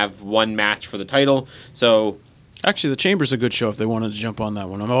going to have 1 match for the title. So, Actually, the Chamber's a good show if they wanted to jump on that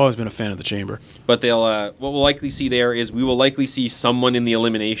one. I've always been a fan of the Chamber. but they'll what we'll likely see there is we will likely see someone in the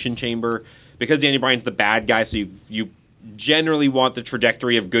Elimination Chamber because Daniel Bryan's the bad guy. So you generally want the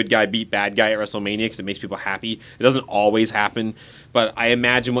trajectory of good guy beat bad guy at WrestleMania because it makes people happy. It doesn't always happen, but I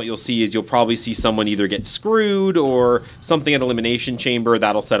imagine what you'll see is you'll probably see someone either get screwed or something at Elimination Chamber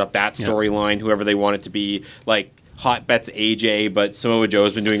that'll set up that storyline, whoever they want it to be. Like hot bets AJ, but Samoa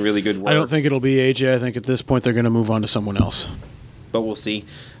Joe's been doing really good work. I don't think it'll be AJ. I think at this point they're going to move on to someone else. But we'll see.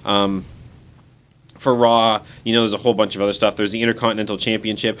 For Raw, there's a whole bunch of other stuff. There's the Intercontinental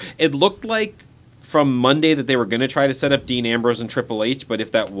Championship. It looked like from Monday that they were going to try to set up Dean Ambrose and Triple H, but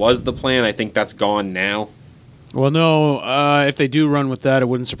if that was the plan, I think that's gone now. Well, no. If they do run with that, it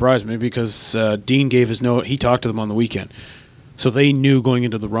wouldn't surprise me because Dean gave his note. He talked to them on the weekend, so they knew going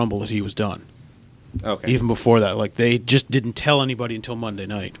into the Rumble that he was done. Okay. Even before that, like they just didn't tell anybody until Monday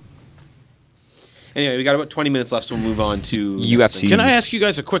night. Anyway, we got about 20 minutes left, so we'll move on to UFC. Can I ask you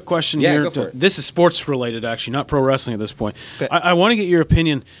guys a quick question Yeah, here? go for it. This is sports related, actually, not pro wrestling at this point. Okay. I want to get your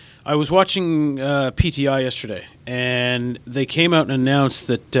opinion. I was watching PTI yesterday, and they came out and announced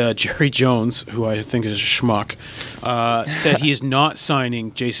that Jerry Jones, who I think is a schmuck, said he is not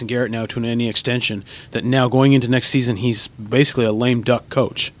signing Jason Garrett now to any extension, that now going into next season, he's basically a lame duck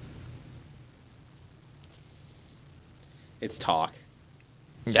coach. It's talk.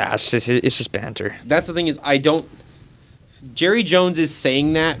 Yeah, it's just banter. That's the thing is, Jerry Jones is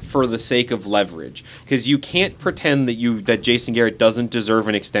saying that for the sake of leverage, because you can't pretend that Jason Garrett doesn't deserve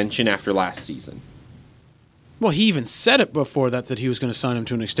an extension after last season. Well, he even said it before that he was going to sign him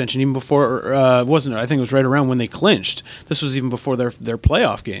to an extension, even before, wasn't it? I think it was right around when they clinched. This was even before their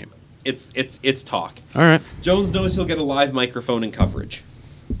playoff game. It's talk. All right. Jones knows he'll get a live microphone and coverage.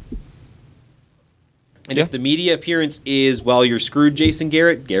 And if the media appearance is, well, you're screwed, Jason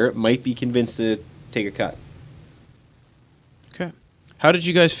Garrett might be convinced to take a cut. Okay. How did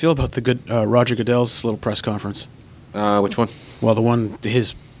you guys feel about the good Roger Goodell's little press conference? Which one? Well,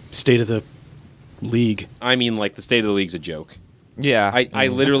 his State of the League. I mean, like, the State of the League's a joke. Yeah. I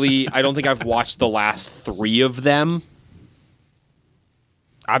literally, I don't think I've watched the last 3 of them.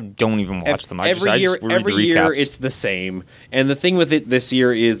 I don't even watch them. Every year, it's the same. And the thing with it this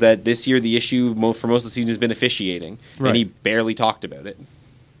year is that this year the issue for most of the season has been officiating, Right. and he barely talked about it.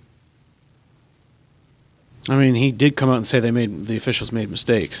 I mean, he did come out and say the officials made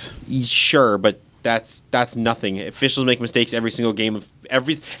mistakes. Sure, but that's nothing. Officials make mistakes every single game of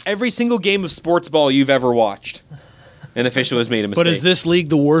every single game of sports ball you've ever watched. An official has made a mistake. But is this league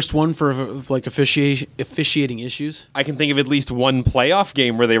the worst one for like officiating issues? I can think of at least one playoff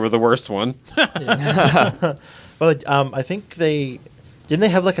game where they were the worst one. Well, I think they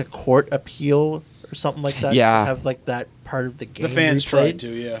have like a court appeal or something like that. Yeah. To have like that part of the game. The fans replayed. tried to,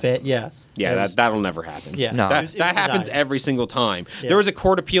 yeah. Yeah. Yeah, It was- that'll never happen. Yeah. No. It That, was that happens denied. every single time. Yeah. There was a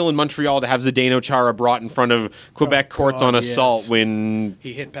court appeal in Montreal to have Zdeno Chara brought in front of Quebec courts God, on assault yes. when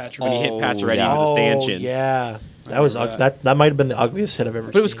He hit Patrick. he hit Oh, Pacioretty yeah. with a Oh, stanchion. yeah. That I was remember that might have been the ugliest hit I've ever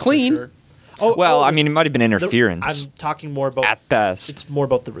seen. But it was for clean. sure. Oh, Well, it I was- mean, it might have been interference I'm talking more about at best. It's more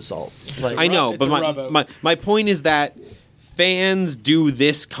about the result. Like, I know, It's but a rub out. my point is that fans do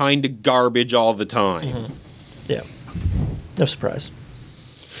this kind of garbage all the time. Mm-hmm. yeah. No surprise.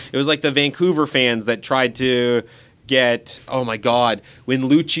 It was like the Vancouver fans that tried to get, oh my God, when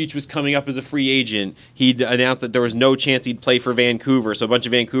Lucic was coming up as a free agent, he announced that there was no chance he'd play for Vancouver. So a bunch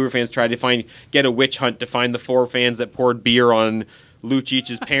of Vancouver fans tried to get a witch hunt to find the 4 fans that poured beer on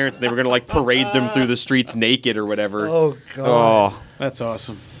Lucic's parents, and they were going to like parade them through the streets naked or whatever. Oh god. Oh, That's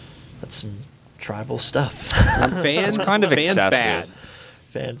awesome. That's some tribal stuff. Fans, kind of fans excessive. bad.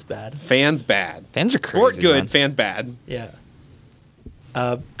 Fans bad. Fans bad. fans are crazy. Sport good, man. fan bad. Yeah.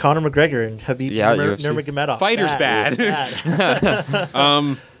 Conor McGregor and Khabib Yeah, UFC. Nurmagomedov. Fighters bad.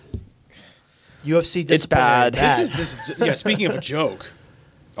 UFC It's bad. This is yeah. Speaking of a joke,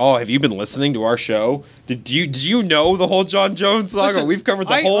 Oh, have you been listening to our show? Do you know the whole Jon Jones saga? Listen, We've covered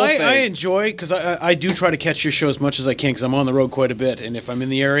the whole thing. I enjoy because I do try to catch your show as much as I can because I'm on the road quite a bit, and if I'm in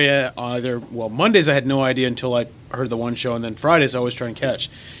the area, Mondays I had no idea until I heard the one show, and then Fridays I always try and catch.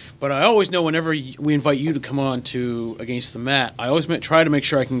 But I always know whenever we invite you to come on to Against the Mat, I always try to make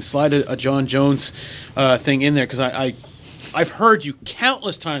sure I can slide a Jon Jones thing in there because I've heard you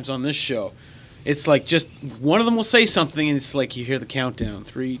countless times on this show. It's like just one of them will say something, and it's like you hear the countdown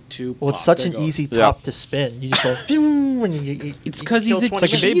 3, 2. Well, it's pop, such there an it goes. easy Yeah. top to spin. You just go. Phew, and you It's because kill he's a 20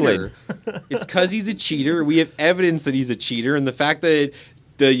 like a minutes. Beyblade. cheater. It's because he's a cheater. We have evidence that he's a cheater, and the fact that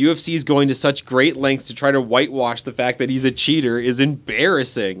the UFC is going to such great lengths to try to whitewash the fact that he's a cheater is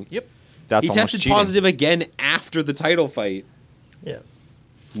embarrassing. Yep. That's He almost tested cheating. positive again after the title fight. Yeah.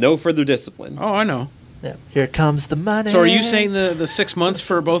 No further discipline. Oh, I know. Yeah. Here comes the money. So are you saying the 6 months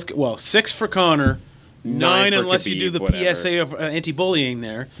for both? Well, 6 for Connor, 9 for unless you Khabib, do the whatever. PSA of anti-bullying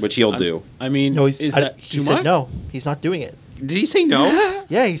there, which he'll do. I mean, No, is that he too said much? no. He's not doing it. Did he say no?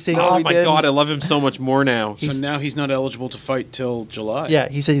 Yeah, he said. Oh he my did. God, I love him so much more now. So now he's not eligible to fight till July. Yeah,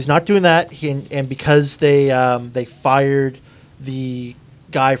 he said he's not doing that. And because they fired the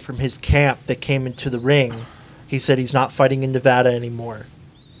guy from his camp that came into the ring, he said he's not fighting in Nevada anymore.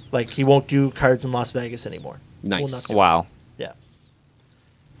 Like he won't do cards in Las Vegas anymore. Nice. Will not go. Wow. Yeah.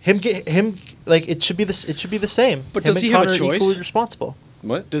 Him like it should be the same. But Him does and he have a Conor are choice? Equally responsible.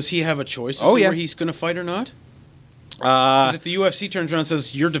 What? Does he have a choice to Oh, see yeah. where he's going to fight or not? 'Cause if the UFC turns around and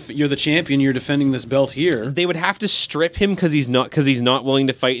says you're the champion, you're defending this belt here. They would have to strip him because he's not willing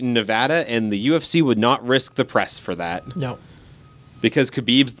to fight in Nevada, and the UFC would not risk the press for that No. because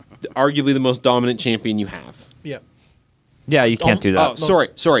Khabib's arguably the most dominant champion you have. Yeah. Yeah, you can't do that. Oh,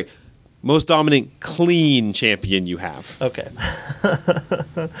 sorry. most dominant clean champion you have. Okay.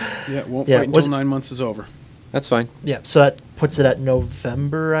 Yeah, won't Yeah, fight until 9 months is over. That's fine. Yeah, so that puts it at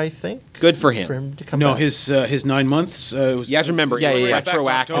November, I think. Good for him. For him to come No, back. his 9 months. Was You have to remember, Yeah, it was yeah, yeah.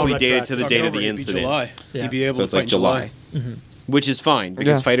 retroactively Oh, dated to the date of October, the it'd be incident. July. Yeah. He'd be able So to it's fight like in July. Which is fine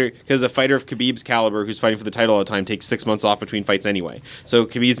because a fighter of Khabib's caliber who's fighting for the title all the time takes 6 months off between fights anyway. So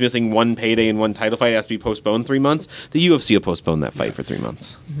Khabib's missing one payday and one title fight. It has to be postponed 3 months. The UFC will postpone that fight for 3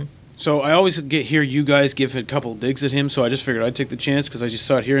 months. So I always hear you guys give a couple digs at him, so I just figured I'd take the chance because I just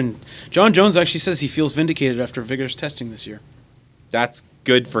saw it here. And Jon Jones actually says he feels vindicated after vigorous testing this year. That's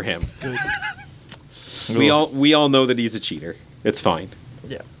good for him. We all know that he's a cheater. It's fine.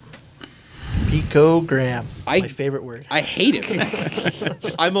 Yeah. Picogram. I- My favorite word. I hate him.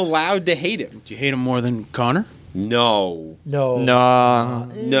 I'm allowed to hate him. Do you hate him more than Connor? No. No. No.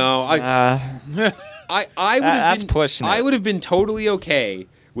 No. I would have That's been pushing it. I would have been totally okay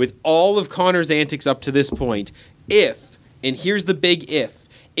with all of Connor's antics up to this point if, and here's the big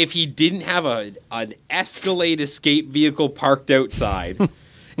if he didn't have an Escalade escape vehicle parked outside.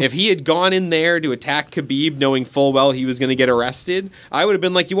 If he had gone in there to attack Khabib knowing full well he was going to get arrested, I would have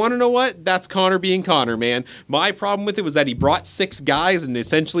been like, you want to know what? That's Connor being Connor, man. My problem with it was that he brought 6 guys and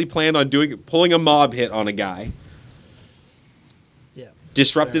essentially planned on pulling a mob hit on a guy. Yeah.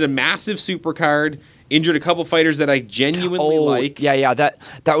 Disrupted a massive supercard, injured a couple fighters that I genuinely like. Yeah. That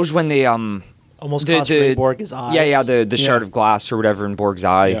was when they Almost cost Ray Borg his eyes. Yeah, the shard of glass or whatever in Borg's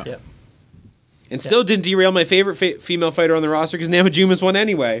eye. Yeah. Yeah. And still didn't derail my favorite female fighter on the roster because Namajunas won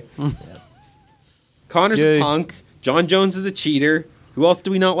anyway. Connor's Yay. a punk. Jon Jones is a cheater. Who else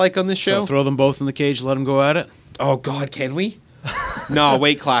do we not like on this show? So throw them both in the cage, let them go at it. Oh, God, can we? No,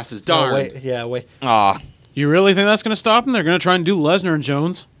 weight classes. Oh, Darn. wait. Ah, You really think that's going to stop them? They're going to try and do Lesnar and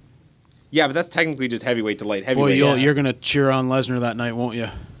Jones. Yeah, but that's technically just heavyweight to light. Boy, Heavyweight. you're going to cheer on Lesnar that night, won't you?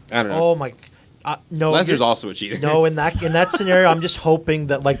 I don't know. Oh my. No. Lesnar's you're- also a cheater. No, in that scenario, I'm just hoping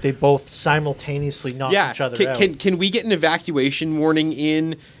that like they both simultaneously knock Yeah, each other out. can we get an evacuation warning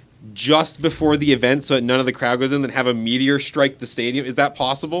in just before the event so that none of the crowd goes in, then have a meteor strike the stadium? Is that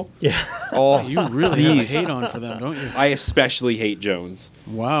possible? Yeah. oh, You really have a hate on for them, don't you? I especially hate Jones.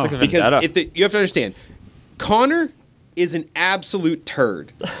 Wow. Look at Because Vendetta. you have to understand, Connor is an absolute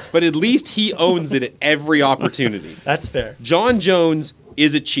turd, but at least he owns it at every opportunity. That's fair. Jon Jones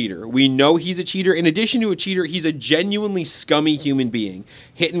is a cheater. We know he's a cheater. In addition to a cheater, he's a genuinely scummy human being.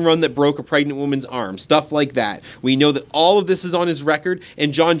 Hit and run that broke a pregnant woman's arm, stuff like that. We know that all of this is on his record,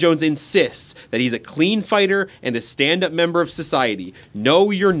 and Jon Jones insists that he's a clean fighter and a stand-up member of society.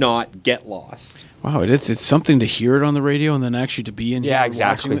 No, you're not. Get lost. Wow, it's something to hear it on the radio and then actually to be in here Yeah, and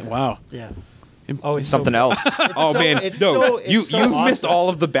exactly. watching it. Wow. Yeah. Oh, it's something else. Oh so- man, it's no, so- it's you've so missed awesome. all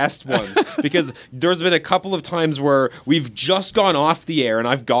of the best ones because there's been a couple of times where we've just gone off the air and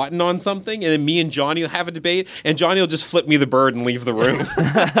I've gotten on something, and then me and Johnny will have a debate, and Johnny will just flip me the bird and leave the room.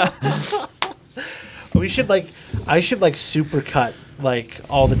 I should supercut like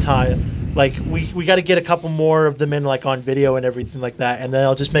all the time. Like we got to get a couple more of them in like on video and everything like that, and then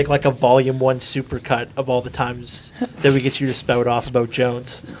I'll just make like a volume 1 supercut of all the times that we get you to spout off about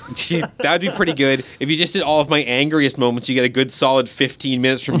Jones. That'd be pretty good. If you just did all of my angriest moments, you get a good solid 15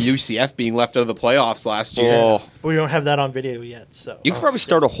 minutes from UCF being left out of the playoffs last year. Oh, We don't have that on video yet, so you could probably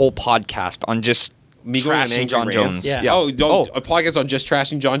start a whole podcast on just Me going on trashing angry Jon rants. Jones. Yeah. Oh, don't a podcast on just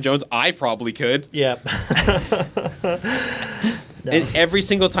trashing Jon Jones? I probably could. yeah. No. And every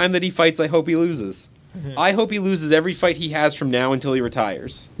single time that he fights, I hope he loses. I hope he loses every fight he has from now until he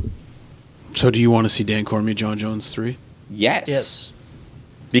retires. So do you want to see Dan Cormier, Jon Jones 3? Yes. Yes.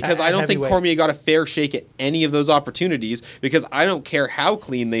 Because At I don't think heavyweight. Cormier got a fair shake at any of those opportunities, because I don't care how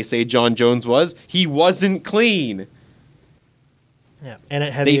clean they say Jon Jones was, he wasn't clean. Yeah. And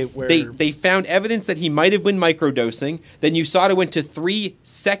at They, heavyweight, where they found evidence that he might have been microdosing. Then USADA went to 3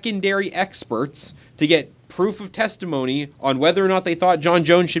 secondary experts to get proof of testimony on whether or not they thought Jon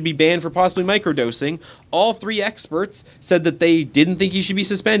Jones should be banned for possibly microdosing. All 3 experts said that they didn't think he should be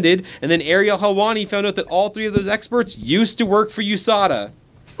suspended, and then Ariel Helwani found out that all 3 of those experts used to work for USADA.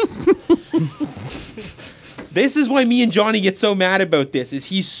 This is why me and Johnny get so mad about this.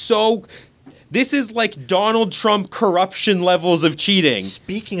 This is like Donald Trump corruption levels of cheating.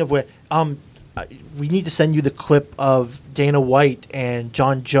 Speaking of which, we need to send you the clip of Dana White and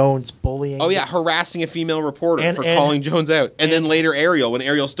Jon Jones bullying. Oh yeah, harassing a female reporter And- for and- calling Jones out, and then and- later Ariel when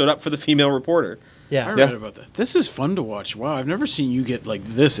Ariel stood up for the female reporter. I Yeah. read about that. This is fun to watch. Wow, I've never seen you get like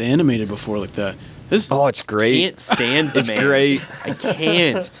this animated before like that. This Oh, it's great. Can't stand the It's man. great. I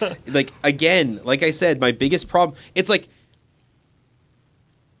can't. Like again, like I said, my biggest problem. It's like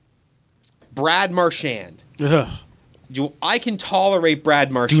Brad Marchand. Ugh. I can tolerate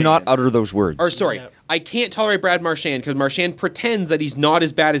Brad Marchand. Do not utter those words. Or sorry, Yeah. I can't tolerate Brad Marchand because Marchand pretends that he's not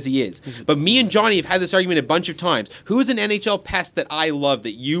as bad as he is. But me and Johnny have had this argument a bunch of times. Who's an NHL pest that I love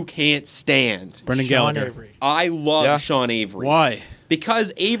that you can't stand? Brendan Sean Gallagher. Avery. I love Yeah. Sean Avery. Why?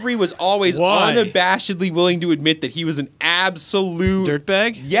 Because Avery was always Why? unabashedly willing to admit that he was an absolute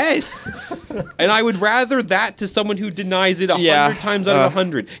Dirtbag? Yes. And I would rather that to someone who denies it 100 times out of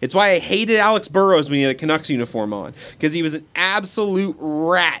 100. It's why I hated Alex Burrows when he had a Canucks uniform on. Because he was an absolute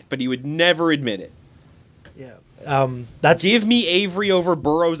rat, but he would never admit it. Yeah. That's Give me Avery over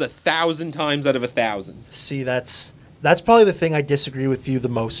Burrows 1,000 times out of 1,000. See, that's probably the thing I disagree with you the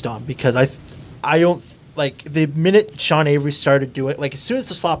most on, because I don't like the minute Sean Avery started doing, like, as soon as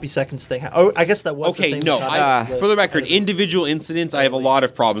the sloppy seconds thing. I guess that was the Okay, thing no. with Sean Avery, For the record, individual incidents I have a lot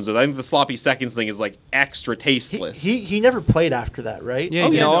of problems with. I think the sloppy seconds thing is like extra tasteless. he never played after that, right? Yeah,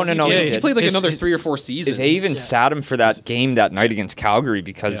 Oh, yeah, No, he, he he did. played like His- another his- 3 or 4 seasons. They even Yeah. sat him for that game that night against Calgary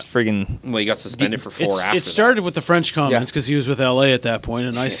because friggin' Well, he got suspended for 4 after It started with the French comments Yeah. because he was with LA at that point,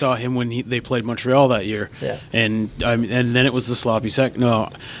 and I saw him when they played Montreal that year. Yeah. And then it was the sloppy second. No.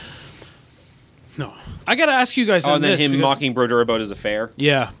 I got to ask you guys that. Oh, on and then this. him because- mocking Brodeur about his affair.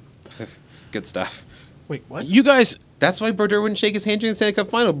 Yeah. Good stuff. Wait, what? You guys, That's why Brodeur wouldn't shake his hand during the Stanley Cup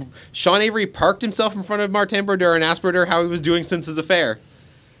final. Sean Avery parked himself in front of Martin Brodeur and asked Brodeur how he was doing since his affair.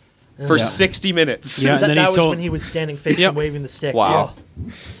 For Yeah. 60 minutes. Yeah. that and then he was told- when he was standing facing, Yep. waving the stick. Wow.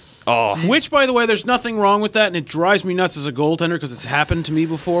 which, by the way, there's nothing wrong with that, and it drives me nuts as a goaltender because it's happened to me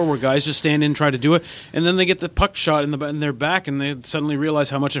before where guys just stand in and try to do it, and then they get the puck shot in their back, and they suddenly realize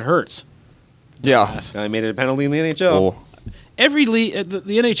how much it hurts. yeah. I made it a penalty in the NHL. Oh. Every league,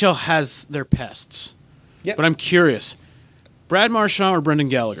 the NHL has their pests. Yep. But I'm curious, Brad Marchand or Brendan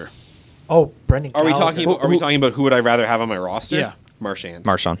Gallagher? Oh, Brendan. Are we Gallagher. talking about? Are we talking about who would I rather have on my roster? Yeah. Marchand.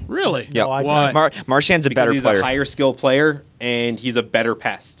 Marchand. Really? Yeah. No, I- Why? Marchand's a Because better he's player. a higher skill player and he's a better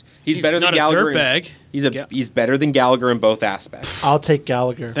pest. He's He's better than not a Gallagher. dirtbag. Yeah. He's better than Gallagher in both aspects. I'll take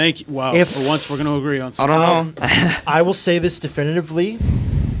Gallagher. Thank you. Wow. If- For once, we're going to agree on I something. don't know. I will say this definitively: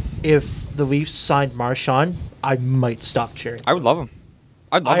 if the Leafs signed Marchand, I might stop cheering. I would love him.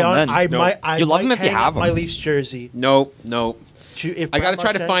 I'd love him then. I No. might. I You love might him if you hang have up my him. Leafs jersey. Nope. If I got to Brad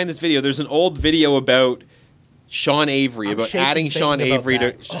try to Marchand- find this video. There's an old video about Sean Avery, I'm about shaking adding Sean thinking about Avery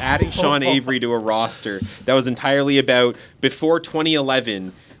to that. adding Sean Avery to a roster that was entirely about before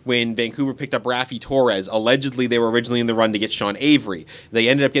 2011 when Vancouver picked up Rafi Torres. Allegedly, they were originally in the run to get Sean Avery. They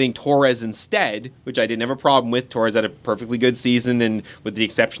ended up getting Torres instead, which I didn't have a problem with. Torres had a perfectly good season, and with the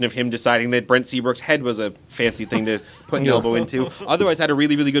exception of him deciding that Brent Seabrook's head was a fancy thing to put an elbow into. Otherwise, had a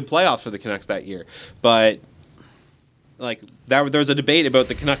really, really good playoffs for the Canucks that year. But there was a debate about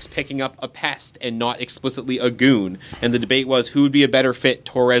the Canucks picking up a pest and not explicitly a goon, and the debate was who would be a better fit,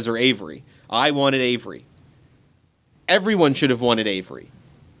 Torres or Avery. I wanted Avery. Everyone should have wanted Avery.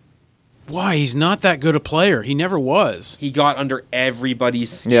 Why? He's not that good a player. He never was. He got under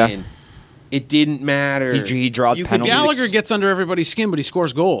everybody's skin. Yeah. It didn't matter. He draws You could penalties. Gallagher gets under everybody's skin, but he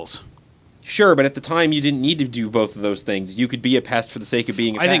scores goals. Sure, but at the time you didn't need to do both of those things. You could be a pest for the sake of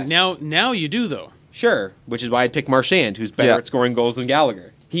being a I pest. think now you do, though. Sure, which is why I'd pick Marchand, who's better Yeah. at scoring goals than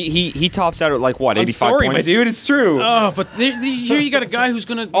Gallagher. He tops out at like what, I'm 85 sorry, points? my dude, it's true. Oh, but here you got a guy who's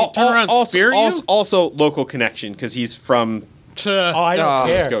going to turn around and also, spear you? also local connection, because he's from Oh, I don't Nova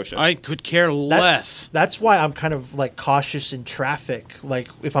care. Scotia. I could care less. That's why I'm kind of like cautious in traffic. Like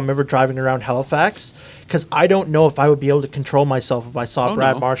if I'm ever driving around Halifax, because I don't know if I would be able to control myself if I saw Oh,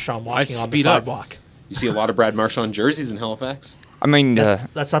 Brad no. Marchand walking on the speed up. sidewalk. You see a lot of Brad Marchand jerseys in Halifax. I mean,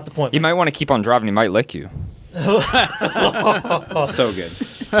 That's not the point. you might want to keep on driving. He might lick you. So good.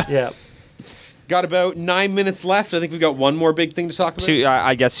 Yeah. Got about 9 minutes left. I think we've got one more big thing to talk about. So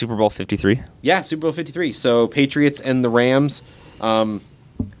I guess Super Bowl 53. Yeah, Super Bowl 53. So Patriots and the Rams.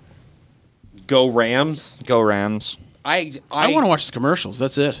 Go Rams. Go Rams. I want to watch the commercials.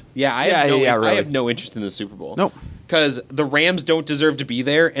 That's it. Yeah, I really. have no interest in the Super Bowl. Nope. Because the Rams don't deserve to be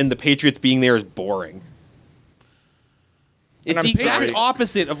there, and the Patriots being there is boring. It's I'm the exact sorry.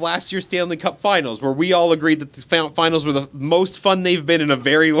 opposite of last year's Stanley Cup Finals, where we all agreed that the finals were the most fun they've been in a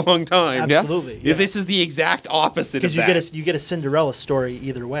very long time. Absolutely. Yeah, this is the exact opposite of Because that. you get a Cinderella story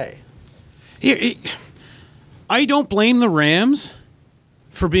either way. I don't blame the Rams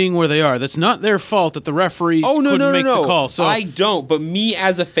for being where they are. That's not their fault that the referees couldn't make the call. So I don't. But me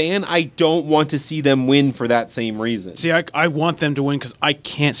as a fan, I don't want to see them win for that same reason. see, I want them to win because I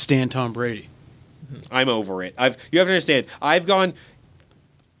can't stand Tom Brady. I'm over it. You have to understand. I've gone.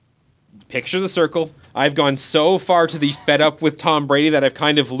 Picture the circle. I've gone so far to the fed up with Tom Brady that I've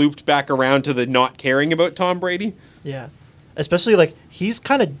kind of looped back around to the not caring about Tom Brady. Yeah. especially like he's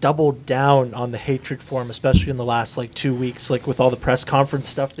kind of doubled down on the hatred for him, especially in the last like 2 weeks, like with all the press conference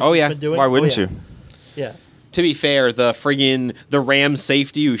stuff that he's been doing. Why wouldn't you? Yeah. To be fair, the Rams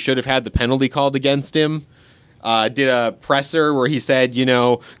safety who should have had the penalty called against him did a presser where he said,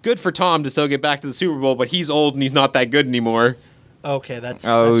 good for Tom to still get back to the Super Bowl, but he's old and he's not that good anymore. Okay, that's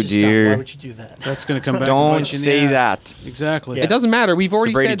just dear. dumb. Why would you do that? That's going to come back. Don't and bite you in the say ass. that. Exactly. Yeah. It doesn't matter. We've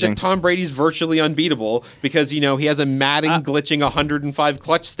already Brady said that jinx. Tom Brady's virtually unbeatable because, he has a Madden glitching 105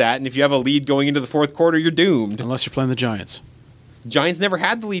 clutch stat, and if you have a lead going into the fourth quarter, you're doomed. Unless you're playing the Giants. Giants never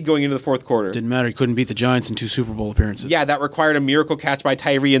had the lead going into the fourth quarter. Didn't matter. He couldn't beat the Giants in 2 Super Bowl appearances. Yeah, that required a miracle catch by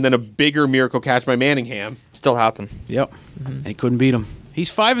Tyree and then a bigger miracle catch by Manningham. Still happen. Yep. And he couldn't beat him. He's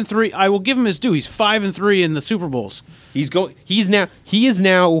 5-3. I will give him his due. He's 5-3 in the Super Bowls. He has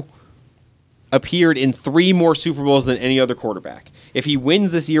now appeared in 3 more Super Bowls than any other quarterback. If he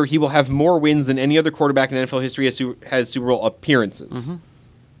wins this year, he will have more wins than any other quarterback in NFL history has Super Bowl appearances. Mm-hmm.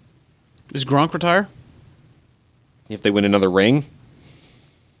 Does Gronk retire? If they win another ring,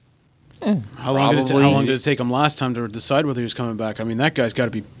 How long did it take him last time to decide whether he was coming back? I mean, that guy's got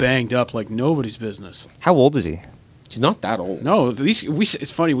to be banged up like nobody's business. How old is he? he's not that old. No,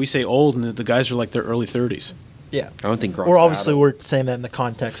 it's funny. We say old, and the guys are like their early 30s. Yeah. I don't think Gronk's Or that obviously old. we're saying that in the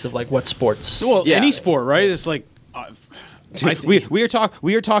context of like what sports. Well, Yeah. any sport, right? It's like We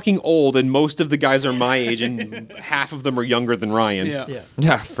are talking old, and most of the guys are my age, and half of them are younger than Ryan. yeah. Yeah.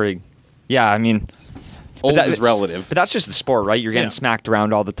 Yeah, frig. Yeah, I mean, Old that- is relative. but that's just the sport, right? You're getting Yeah. smacked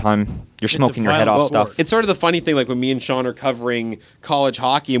around all the time. You're It's a smoking your head violent off sport. stuff. It's sort of the funny thing, like when me and Sean are covering college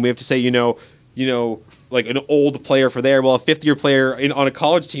hockey, and we have to say, like an old player for there. Well, a fifth-year player on a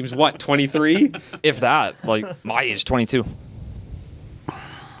college team is what, 23? If that, like my age, 22.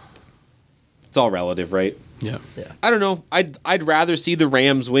 It's all relative, right? Yeah. Yeah. I don't know. I'd rather see the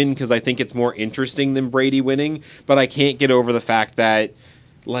Rams win because I think it's more interesting than Brady winning. But I can't get over the fact that,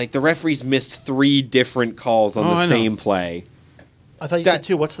 like, the referees missed 3 different calls on Oh, the I know. same play. I thought you That- said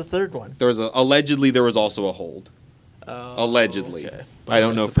 2. What's the third one? Allegedly there was also a hold. Allegedly, okay. I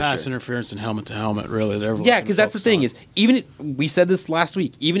don't It's know the for pass sure. interference and helmet to helmet, really. That everyone's Yeah, gonna because that's the focus thing on. is, even if, we said this last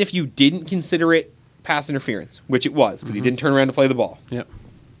week, even if you didn't consider it pass interference, which it was because he didn't turn around to play the ball, Yep.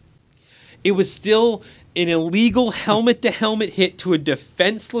 it was still an illegal helmet-to-helmet hit to a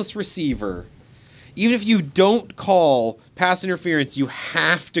defenseless receiver. Even if you don't call pass interference, you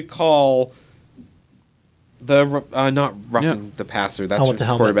have to call the not roughing the passer. That's Helmet just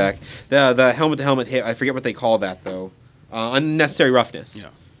to the quarterback. The helmet-to-helmet hit. I forget what they call that though. Unnecessary roughness. Yeah.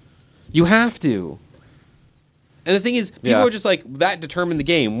 You have to. And the thing is, people Yeah. are just like, that determined the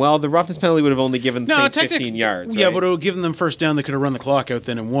game. Well, the roughness penalty would have only given the Saints 15 technically- yards. Yeah, right? but it would give them first down. They could have run the clock out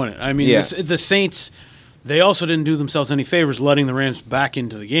then and won it. I mean, Yeah. the Saints, they also didn't do themselves any favors letting the Rams back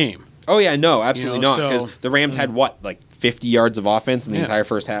into the game. Oh, yeah, no, absolutely You know, not. Because so- the Rams had, what, like 50 yards of offense in the Yeah. entire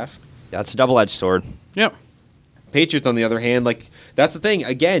first half? That's a double-edged sword. Yep. Patriots, on the other hand, like, that's the thing.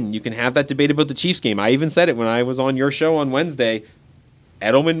 Again, you can have that debate about the Chiefs game. I even said it when I was on your show on Wednesday.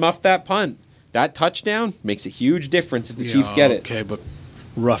 Edelman muffed that punt. That touchdown makes a huge difference if the Chiefs get it. Okay, but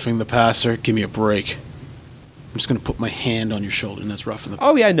roughing the passer, give me a break. I'm just going to put my hand on your shoulder, and that's roughing the passer.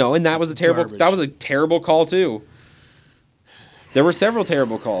 Oh yeah, no, and that was a terrible. Garbage. That was a terrible call too. There were several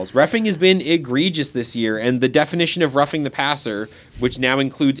terrible calls. Reffing has been egregious this year, and the definition of roughing the passer, which now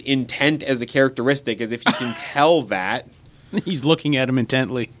includes intent as a characteristic, as if you can tell that. He's looking at him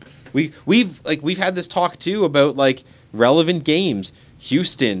intently. We've had this talk too about like relevant games.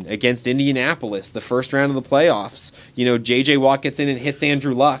 Houston against Indianapolis, the first round of the playoffs. J.J. Watt gets in and hits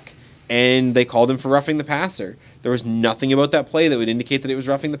Andrew Luck, and they called him for roughing the passer. There was nothing about that play that would indicate that it was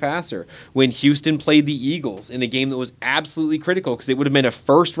roughing the passer. When Houston played the Eagles in a game that was absolutely critical because it would have been a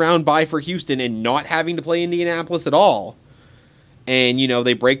first-round bye for Houston and not having to play Indianapolis at all. And,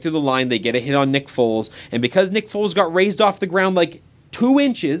 they break through the line, they get a hit on Nick Foles, and because Nick Foles got raised off the ground like 2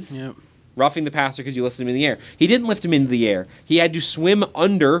 inches... Yep. Roughing the passer because you lifted him in the air. He didn't lift him into the air. He had to swim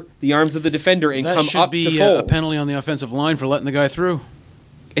under the arms of the defender and That come should up be to Foles. a penalty on the offensive line for letting the guy through.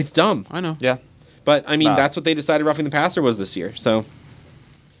 It's dumb. I know. Yeah. But, I mean, Wow. that's what they decided roughing the passer was this year. So,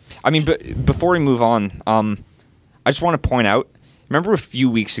 I mean, but before we move on, I just want to point out, remember a few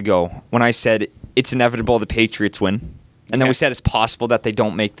weeks ago when I said it's inevitable the Patriots win? And then Yeah. we said it's possible that they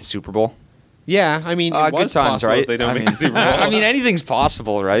don't make the Super Bowl? yeah, I mean, it Good was times, possible right? if they don't I make mean, the Super Bowl. I mean, anything's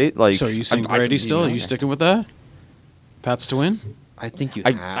possible, right? Like, So are you saying I Brady can- still? Are you sticking with that? Pats to win? I think you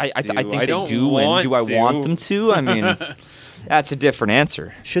I have to. think they don't do win. want Do I to. want them to? I mean, that's a different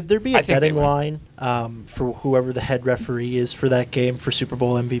answer. Should there be a I think they betting will. line for whoever the head referee is for that game for Super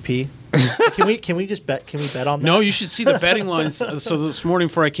Bowl MVP? Can we just bet? Can we bet on that? No, you should see the betting lines. So this morning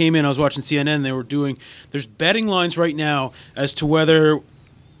before I came in, I was watching CNN. They were there's betting lines right now as to whether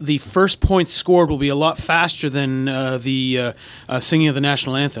the first points scored will be a lot faster than the singing of the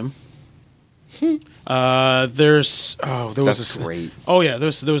national anthem. That's great. Oh yeah, there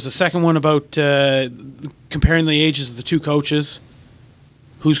was a second one about comparing the ages of the two coaches.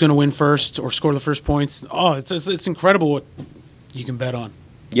 Who's going to win first or score the first points? Oh, it's incredible what you can bet on.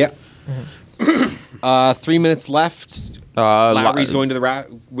 Yeah. 3 minutes left. Lowry's going to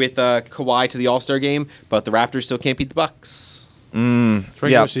with Kawhi to the All-Star game, but the Raptors still can't beat the Bucks. It's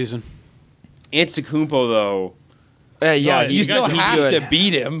regular season. Antetokounmpo, though. You still have to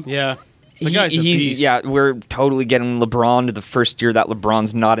beat him. Yeah. The guy's a beast. Yeah, we're totally getting LeBron to the first year that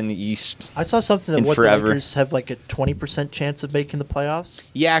LeBron's not in the East. I saw something that the Lakers have like a 20% chance of making the playoffs.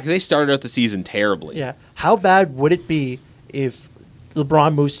 Yeah, because they started out the season terribly. Yeah. How bad would it be if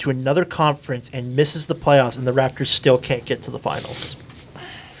LeBron moves to another conference and misses the playoffs and the Raptors still can't get to the finals?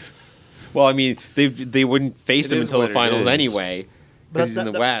 Well, I mean, they wouldn't face him until the finals anyway because he's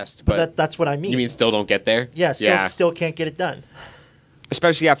in the West. But that's what I mean. You mean still don't get there? Yeah, still can't get it done.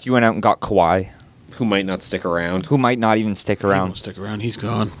 Especially after you went out and got Kawhi. Who might not stick around. Who might not even stick around. He won't stick around. He's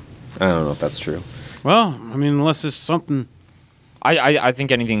gone. I don't know if that's true. Well, I mean, unless there's something. I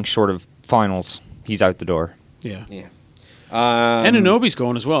think anything short of finals, he's out the door. Yeah. And Anunoby's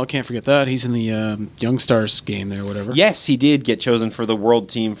going as well. Can't forget that. He's in the Young Stars game there, whatever. Yes, he did get chosen for the world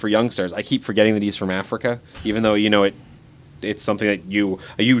team for Young Stars. I keep forgetting that he's from Africa, even though, it's something that you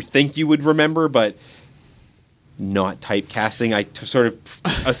think you would remember, but not typecasting. I sort of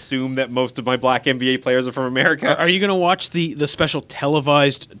assume that most of my black NBA players are from America. Are you going to watch the special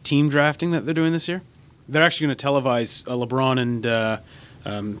televised team drafting that they're doing this year? They're actually going to televise LeBron and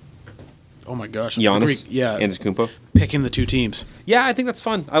oh my gosh, Giannis, yeah, Antetokounmpo, picking the two teams. Yeah, I think that's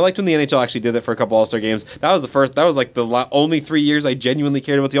fun. I liked when the NHL actually did that for a couple All-Star games. That was like the only 3 years I genuinely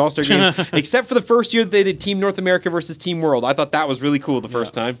cared about the All-Star games, except for the first year that they did Team North America versus Team World. I thought that was really cool the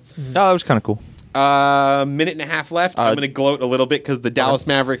first time. No, that was kind of cool. Minute and a half left. I'm going to gloat a little bit because the Dallas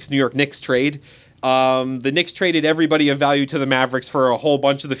Mavericks New York Knicks trade. The Knicks traded everybody of value to the Mavericks for a whole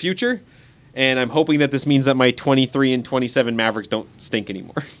bunch of the future, and I'm hoping that this means that my 23 and 27 Mavericks don't stink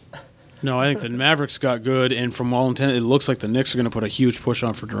anymore. No, I think the Mavericks got good, and from all intent, it looks like the Knicks are going to put a huge push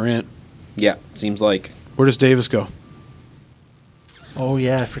on for Durant. Yeah, seems like. Where does Davis go? Oh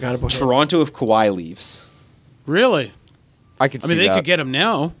yeah, I forgot about Toronto if Kawhi leaves. Really? I mean, they could get him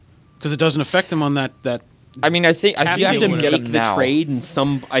now because it doesn't affect them on that. I mean, I think you have to get make him the now. trade, and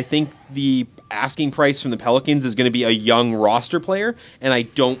I think the asking price from the Pelicans is going to be a young roster player, and I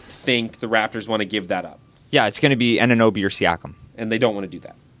don't think the Raptors want to give that up. Yeah, it's going to be Anunoby or Siakam. And they don't want to do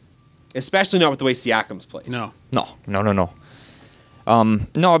that. Especially not with the way Siakam's played. No,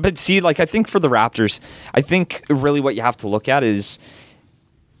 but see, like, I think for the Raptors, I think really what you have to look at is,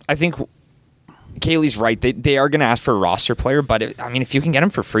 I think Kaley's right. They are going to ask for a roster player, but if you can get him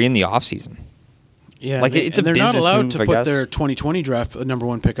for free in the offseason. Yeah, like it's a they're business not allowed move, to I put guess. their 2020 draft number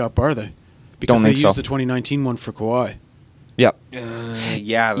one pick up, are they? Because Don't they think used so. the 2019 one for Kawhi. Yep.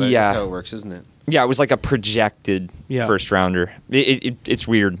 Yeah, that's how it works, isn't it? Yeah, it was like a projected first rounder. It's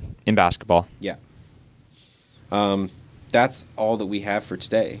weird in basketball. Yeah. That's all that we have for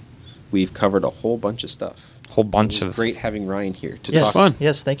today. We've covered a whole bunch of stuff. Great having Ryan here to talk. Fun.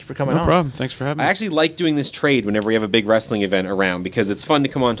 Yes, thank you for coming on. No problem. Thanks for having me. I actually like doing this trade whenever we have a big wrestling event around because it's fun to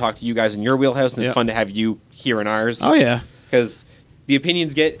come on and talk to you guys in your wheelhouse, and it's fun to have you here in ours. Oh, yeah. Because the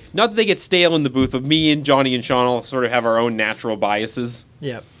opinions not that they get stale in the booth, but me and Johnny and Sean all sort of have our own natural biases.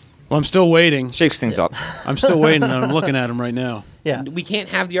 Yeah. Well, I'm still waiting. Shakes things up. I'm still waiting, and I'm looking at him right now. Yeah. We can't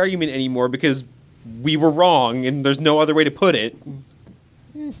have the argument anymore because we were wrong, and there's no other way to put it.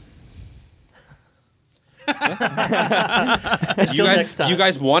 Do you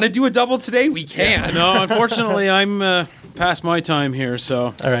guys want to do a double today? We can. Yeah. No, unfortunately, I'm past my time here.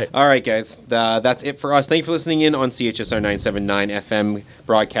 So all right, guys. That's it for us. Thank you for listening in on CHSR 979 FM,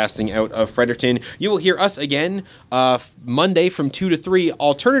 broadcasting out of Fredericton. You will hear us again Monday from 2 to 3.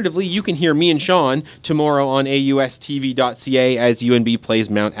 Alternatively, you can hear me and Sean tomorrow on AUSTV.ca as UNB plays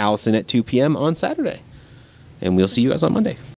Mount Allison at 2 p.m. on Saturday. And we'll see you guys on Monday.